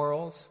high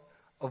morals,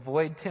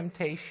 avoid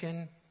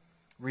temptation,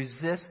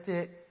 resist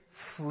it,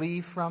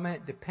 flee from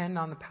it, depend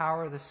on the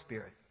power of the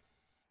Spirit.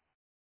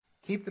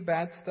 Keep the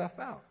bad stuff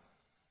out.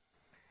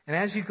 And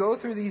as you go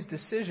through these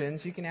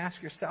decisions, you can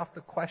ask yourself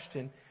the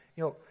question,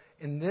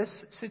 in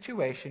this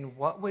situation,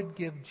 what would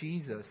give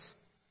Jesus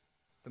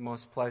the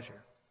most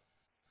pleasure?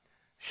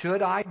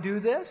 Should I do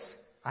this?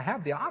 I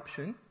have the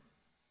option.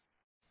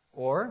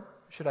 Or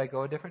should I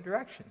go a different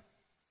direction?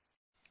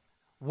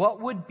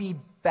 What would be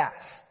best?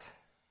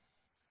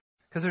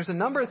 Because there's a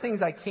number of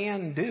things I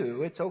can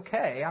do. It's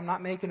okay. I'm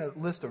not making a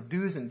list of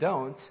do's and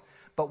don'ts.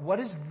 But what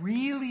is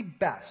really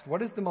best?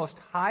 What is the most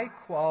high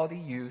quality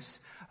use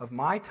of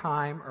my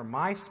time or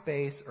my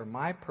space or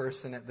my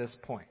person at this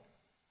point?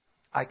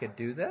 I could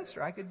do this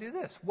or I could do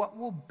this. What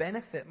will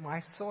benefit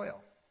my soil?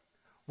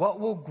 What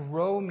will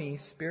grow me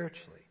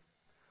spiritually?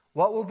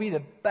 What will be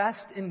the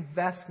best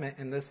investment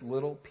in this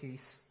little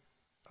piece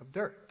of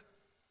dirt?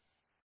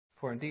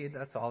 For indeed,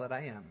 that's all that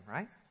I am,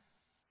 right?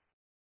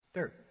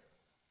 Dirt.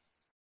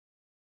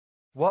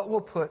 What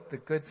will put the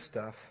good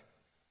stuff,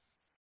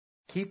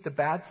 keep the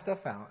bad stuff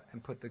out,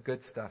 and put the good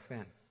stuff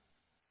in?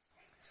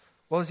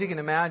 Well, as you can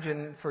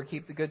imagine, for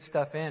keep the good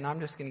stuff in, I'm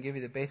just going to give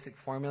you the basic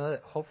formula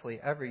that hopefully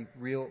every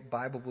real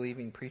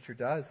Bible-believing preacher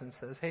does and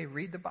says, hey,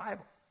 read the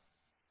Bible.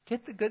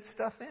 Get the good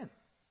stuff in.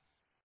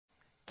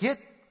 Get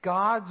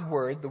God's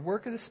Word, the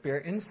work of the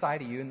Spirit,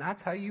 inside of you, and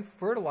that's how you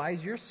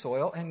fertilize your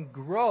soil and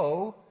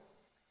grow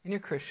in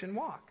your Christian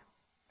walk.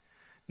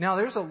 Now,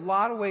 there's a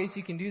lot of ways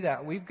you can do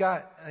that. We've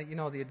got,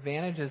 the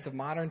advantages of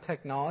modern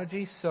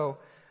technology, so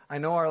I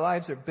know our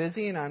lives are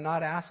busy, and I'm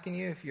not asking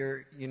you if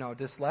you're,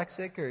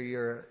 dyslexic or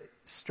you're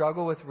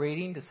struggle with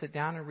reading to sit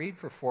down and read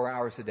for 4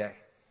 hours a day.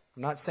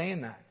 I'm not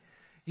saying that.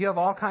 You have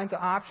all kinds of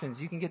options.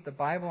 You can get the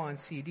Bible on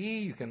CD.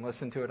 You can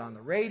listen to it on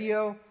the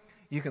radio.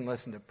 You can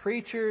listen to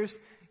preachers.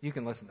 You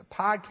can listen to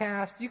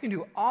podcasts. You can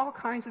do all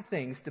kinds of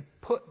things to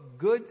put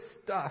good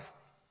stuff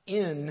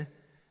in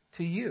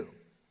to you.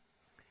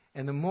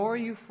 And the more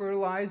you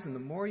fertilize and the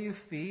more you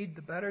feed,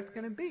 the better it's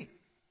going to be.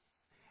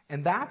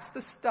 And that's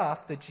the stuff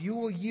that you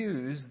will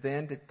use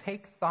then to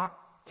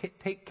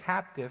take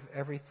captive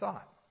every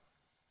thought.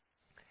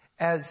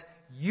 As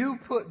you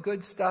put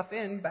good stuff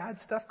in, bad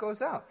stuff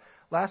goes out.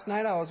 Last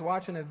night I was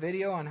watching a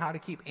video on how to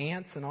keep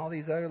ants and all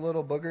these other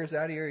little boogers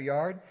out of your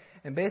yard.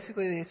 And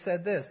basically they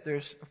said this.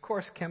 There's, of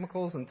course,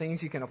 chemicals and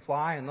things you can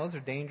apply, and those are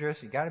dangerous.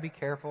 You've got to be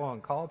careful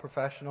and call a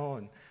professional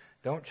and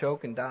don't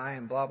choke and die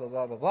and blah, blah,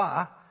 blah, blah,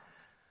 blah.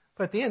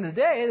 But at the end of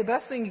the day, the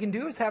best thing you can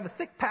do is have a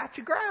thick patch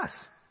of grass.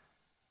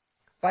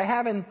 By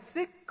having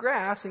thick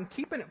grass and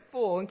keeping it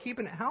full and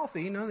keeping it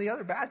healthy, none of the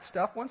other bad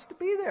stuff wants to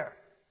be there.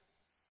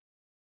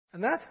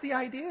 And that's the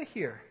idea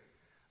here.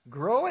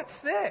 Grow it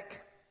thick.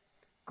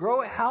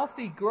 Grow it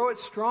healthy. Grow it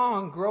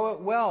strong. Grow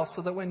it well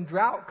so that when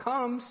drought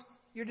comes,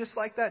 you're just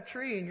like that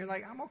tree and you're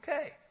like, I'm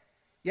okay.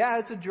 Yeah,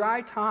 it's a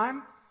dry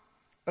time,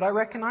 but I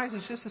recognize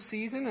it's just a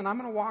season and I'm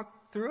going to walk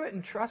through it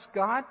and trust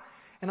God,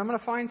 and I'm going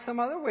to find some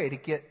other way to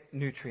get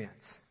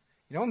nutrients.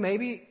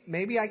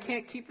 Maybe I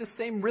can't keep the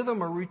same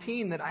rhythm or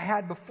routine that I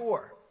had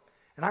before.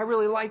 And I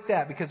really like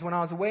that because when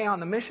I was away on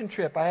the mission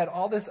trip, I had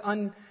all this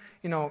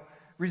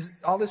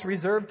all this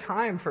reserved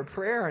time for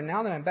prayer, and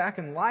now that I'm back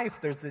in life,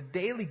 there's the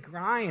daily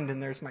grind,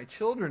 and there's my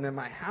children and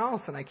my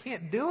house, and I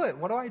can't do it.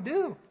 What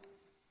do?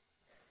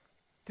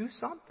 Do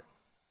something.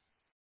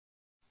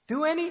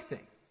 Do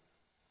anything.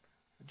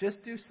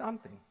 Just do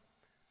something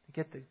to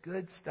get the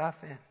good stuff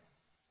in.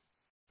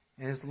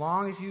 And as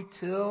long as you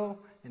till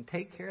and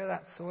take care of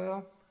that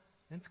soil,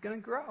 it's going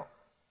to grow.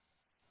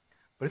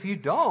 But if you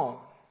don't,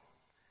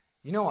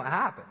 you know what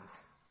happens.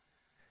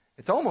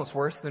 It's almost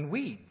worse than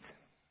weeds.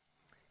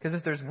 Because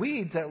if there's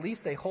weeds, at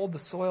least they hold the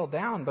soil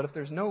down. But if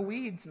there's no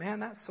weeds, man,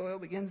 that soil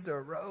begins to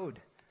erode.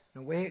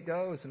 And away it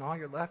goes, and all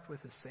you're left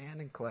with is sand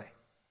and clay.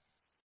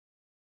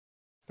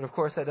 But of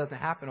course, that doesn't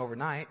happen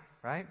overnight,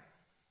 right?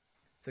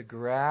 It's a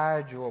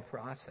gradual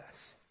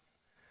process.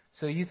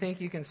 So you think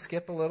you can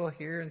skip a little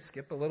here and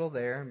skip a little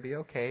there and be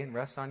okay and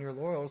rest on your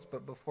laurels,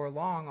 but before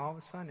long, all of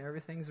a sudden,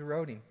 everything's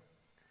eroding.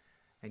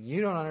 And you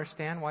don't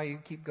understand why you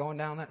keep going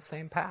down that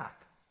same path.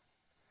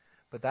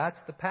 But that's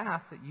the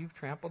path that you've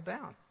trampled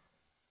down.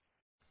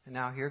 And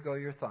now here go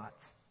your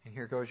thoughts, and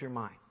here goes your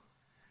mind,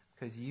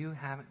 because you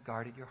haven't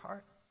guarded your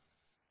heart.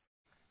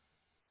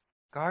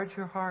 Guard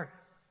your heart.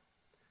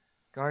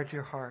 Guard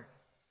your heart.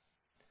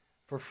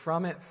 For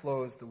from it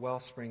flows the well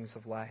springs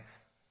of life.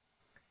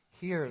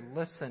 Here,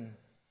 listen,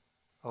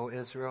 O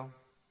Israel.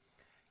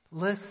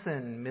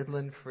 Listen,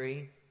 Midland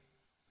Free.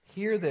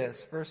 Hear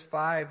this. Verse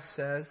 5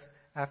 says,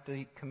 after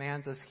he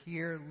commands us,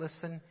 hear,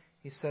 listen,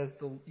 he says,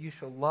 you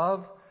shall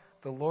love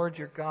the Lord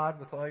your God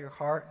with all your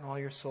heart and all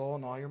your soul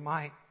and all your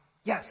might.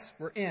 Yes,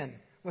 we're in.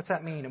 What's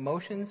that mean?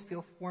 Emotions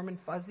feel warm and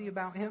fuzzy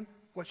about him?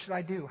 What should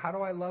I do? How do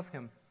I love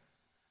him?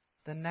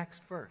 The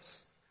next verse.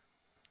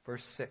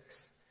 Verse 6.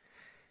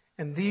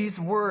 And these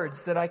words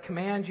that I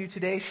command you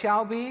today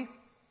shall be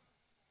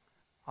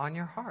on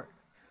your heart.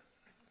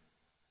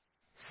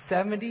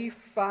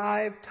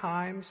 75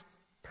 times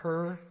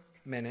per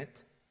minute,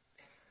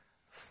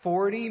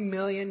 40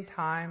 million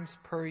times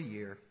per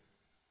year,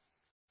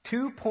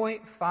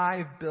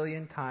 2.5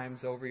 billion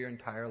times over your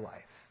entire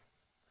life.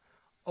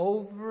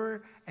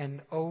 Over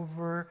and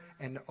over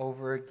and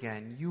over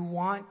again. You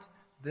want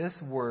this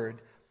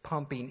word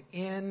pumping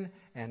in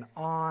and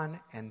on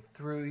and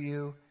through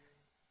you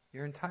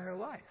your entire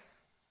life.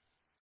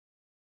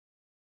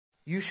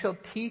 You shall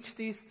teach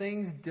these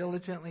things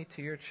diligently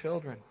to your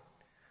children.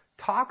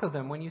 Talk of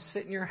them when you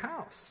sit in your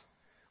house.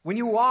 When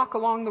you walk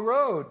along the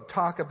road,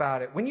 talk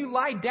about it. When you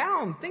lie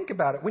down, think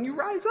about it. When you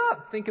rise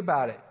up, think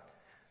about it.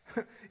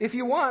 If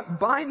you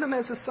want, bind them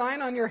as a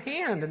sign on your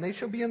hand, and they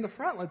shall be in the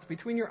frontlets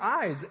between your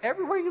eyes.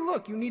 Everywhere you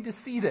look, you need to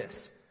see this.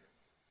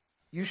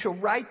 You shall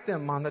write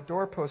them on the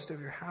doorpost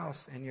of your house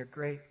and your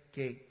great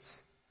gates.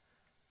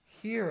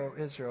 Hear,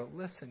 O Israel,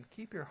 listen,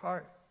 keep your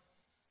heart.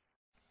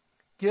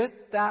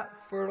 Get that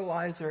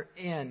fertilizer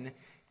in.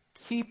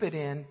 Keep it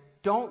in.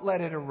 Don't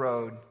let it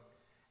erode.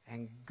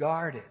 And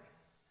guard it.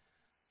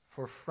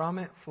 For from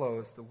it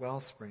flows the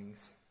well springs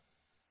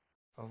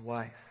of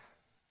life.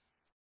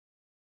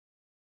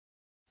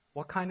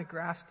 What kind of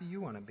grass do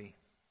you want to be?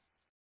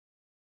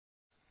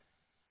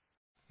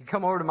 You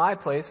come over to my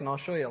place and I'll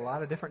show you a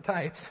lot of different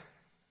types.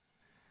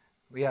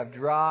 We have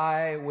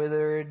dry,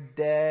 withered,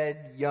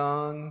 dead,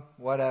 young,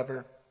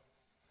 whatever.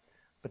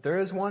 But there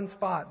is one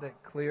spot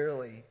that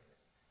clearly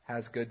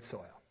has good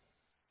soil.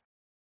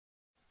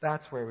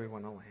 That's where we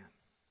want to land.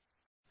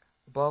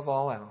 Above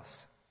all else,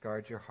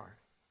 guard your heart.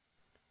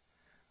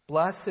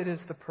 Blessed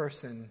is the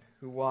person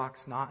who walks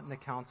not in the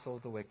counsel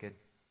of the wicked,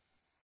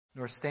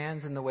 nor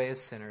stands in the way of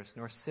sinners,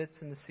 nor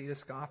sits in the seat of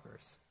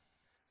scoffers.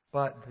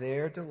 But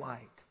their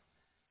delight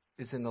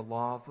is in the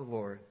law of the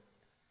Lord,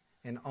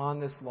 and on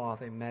this law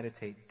they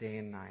meditate day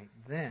and night.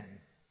 Then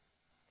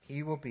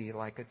he will be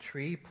like a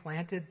tree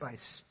planted by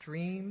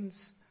streams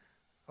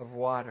of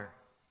water,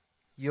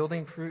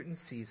 yielding fruit in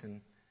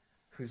season,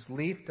 whose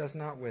leaf does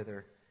not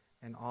wither,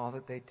 and all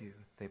that they do,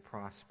 they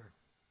prosper.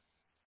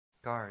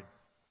 Guard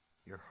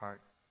your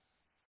heart.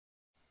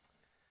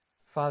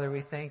 Father,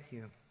 we thank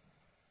you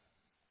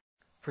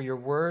for your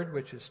word,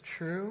 which is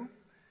true,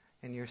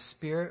 and your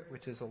spirit,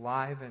 which is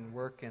alive and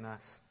work in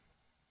us.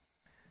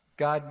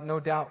 God, no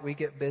doubt we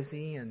get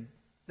busy and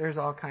there's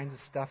all kinds of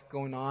stuff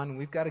going on, and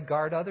we've got to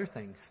guard other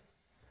things.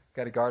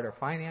 Got to guard our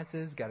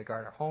finances, got to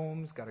guard our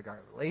homes, got to guard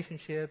our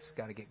relationships,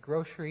 got to get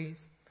groceries,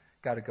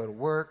 got to go to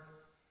work.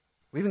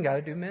 We even got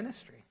to do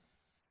ministry.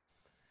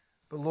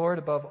 But Lord,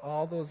 above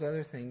all those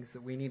other things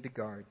that we need to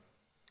guard,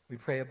 we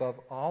pray above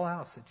all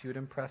else that you would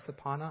impress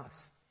upon us.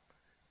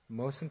 The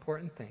most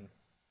important thing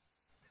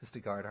is to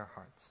guard our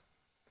hearts.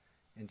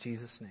 In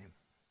Jesus' name,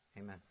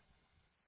 amen.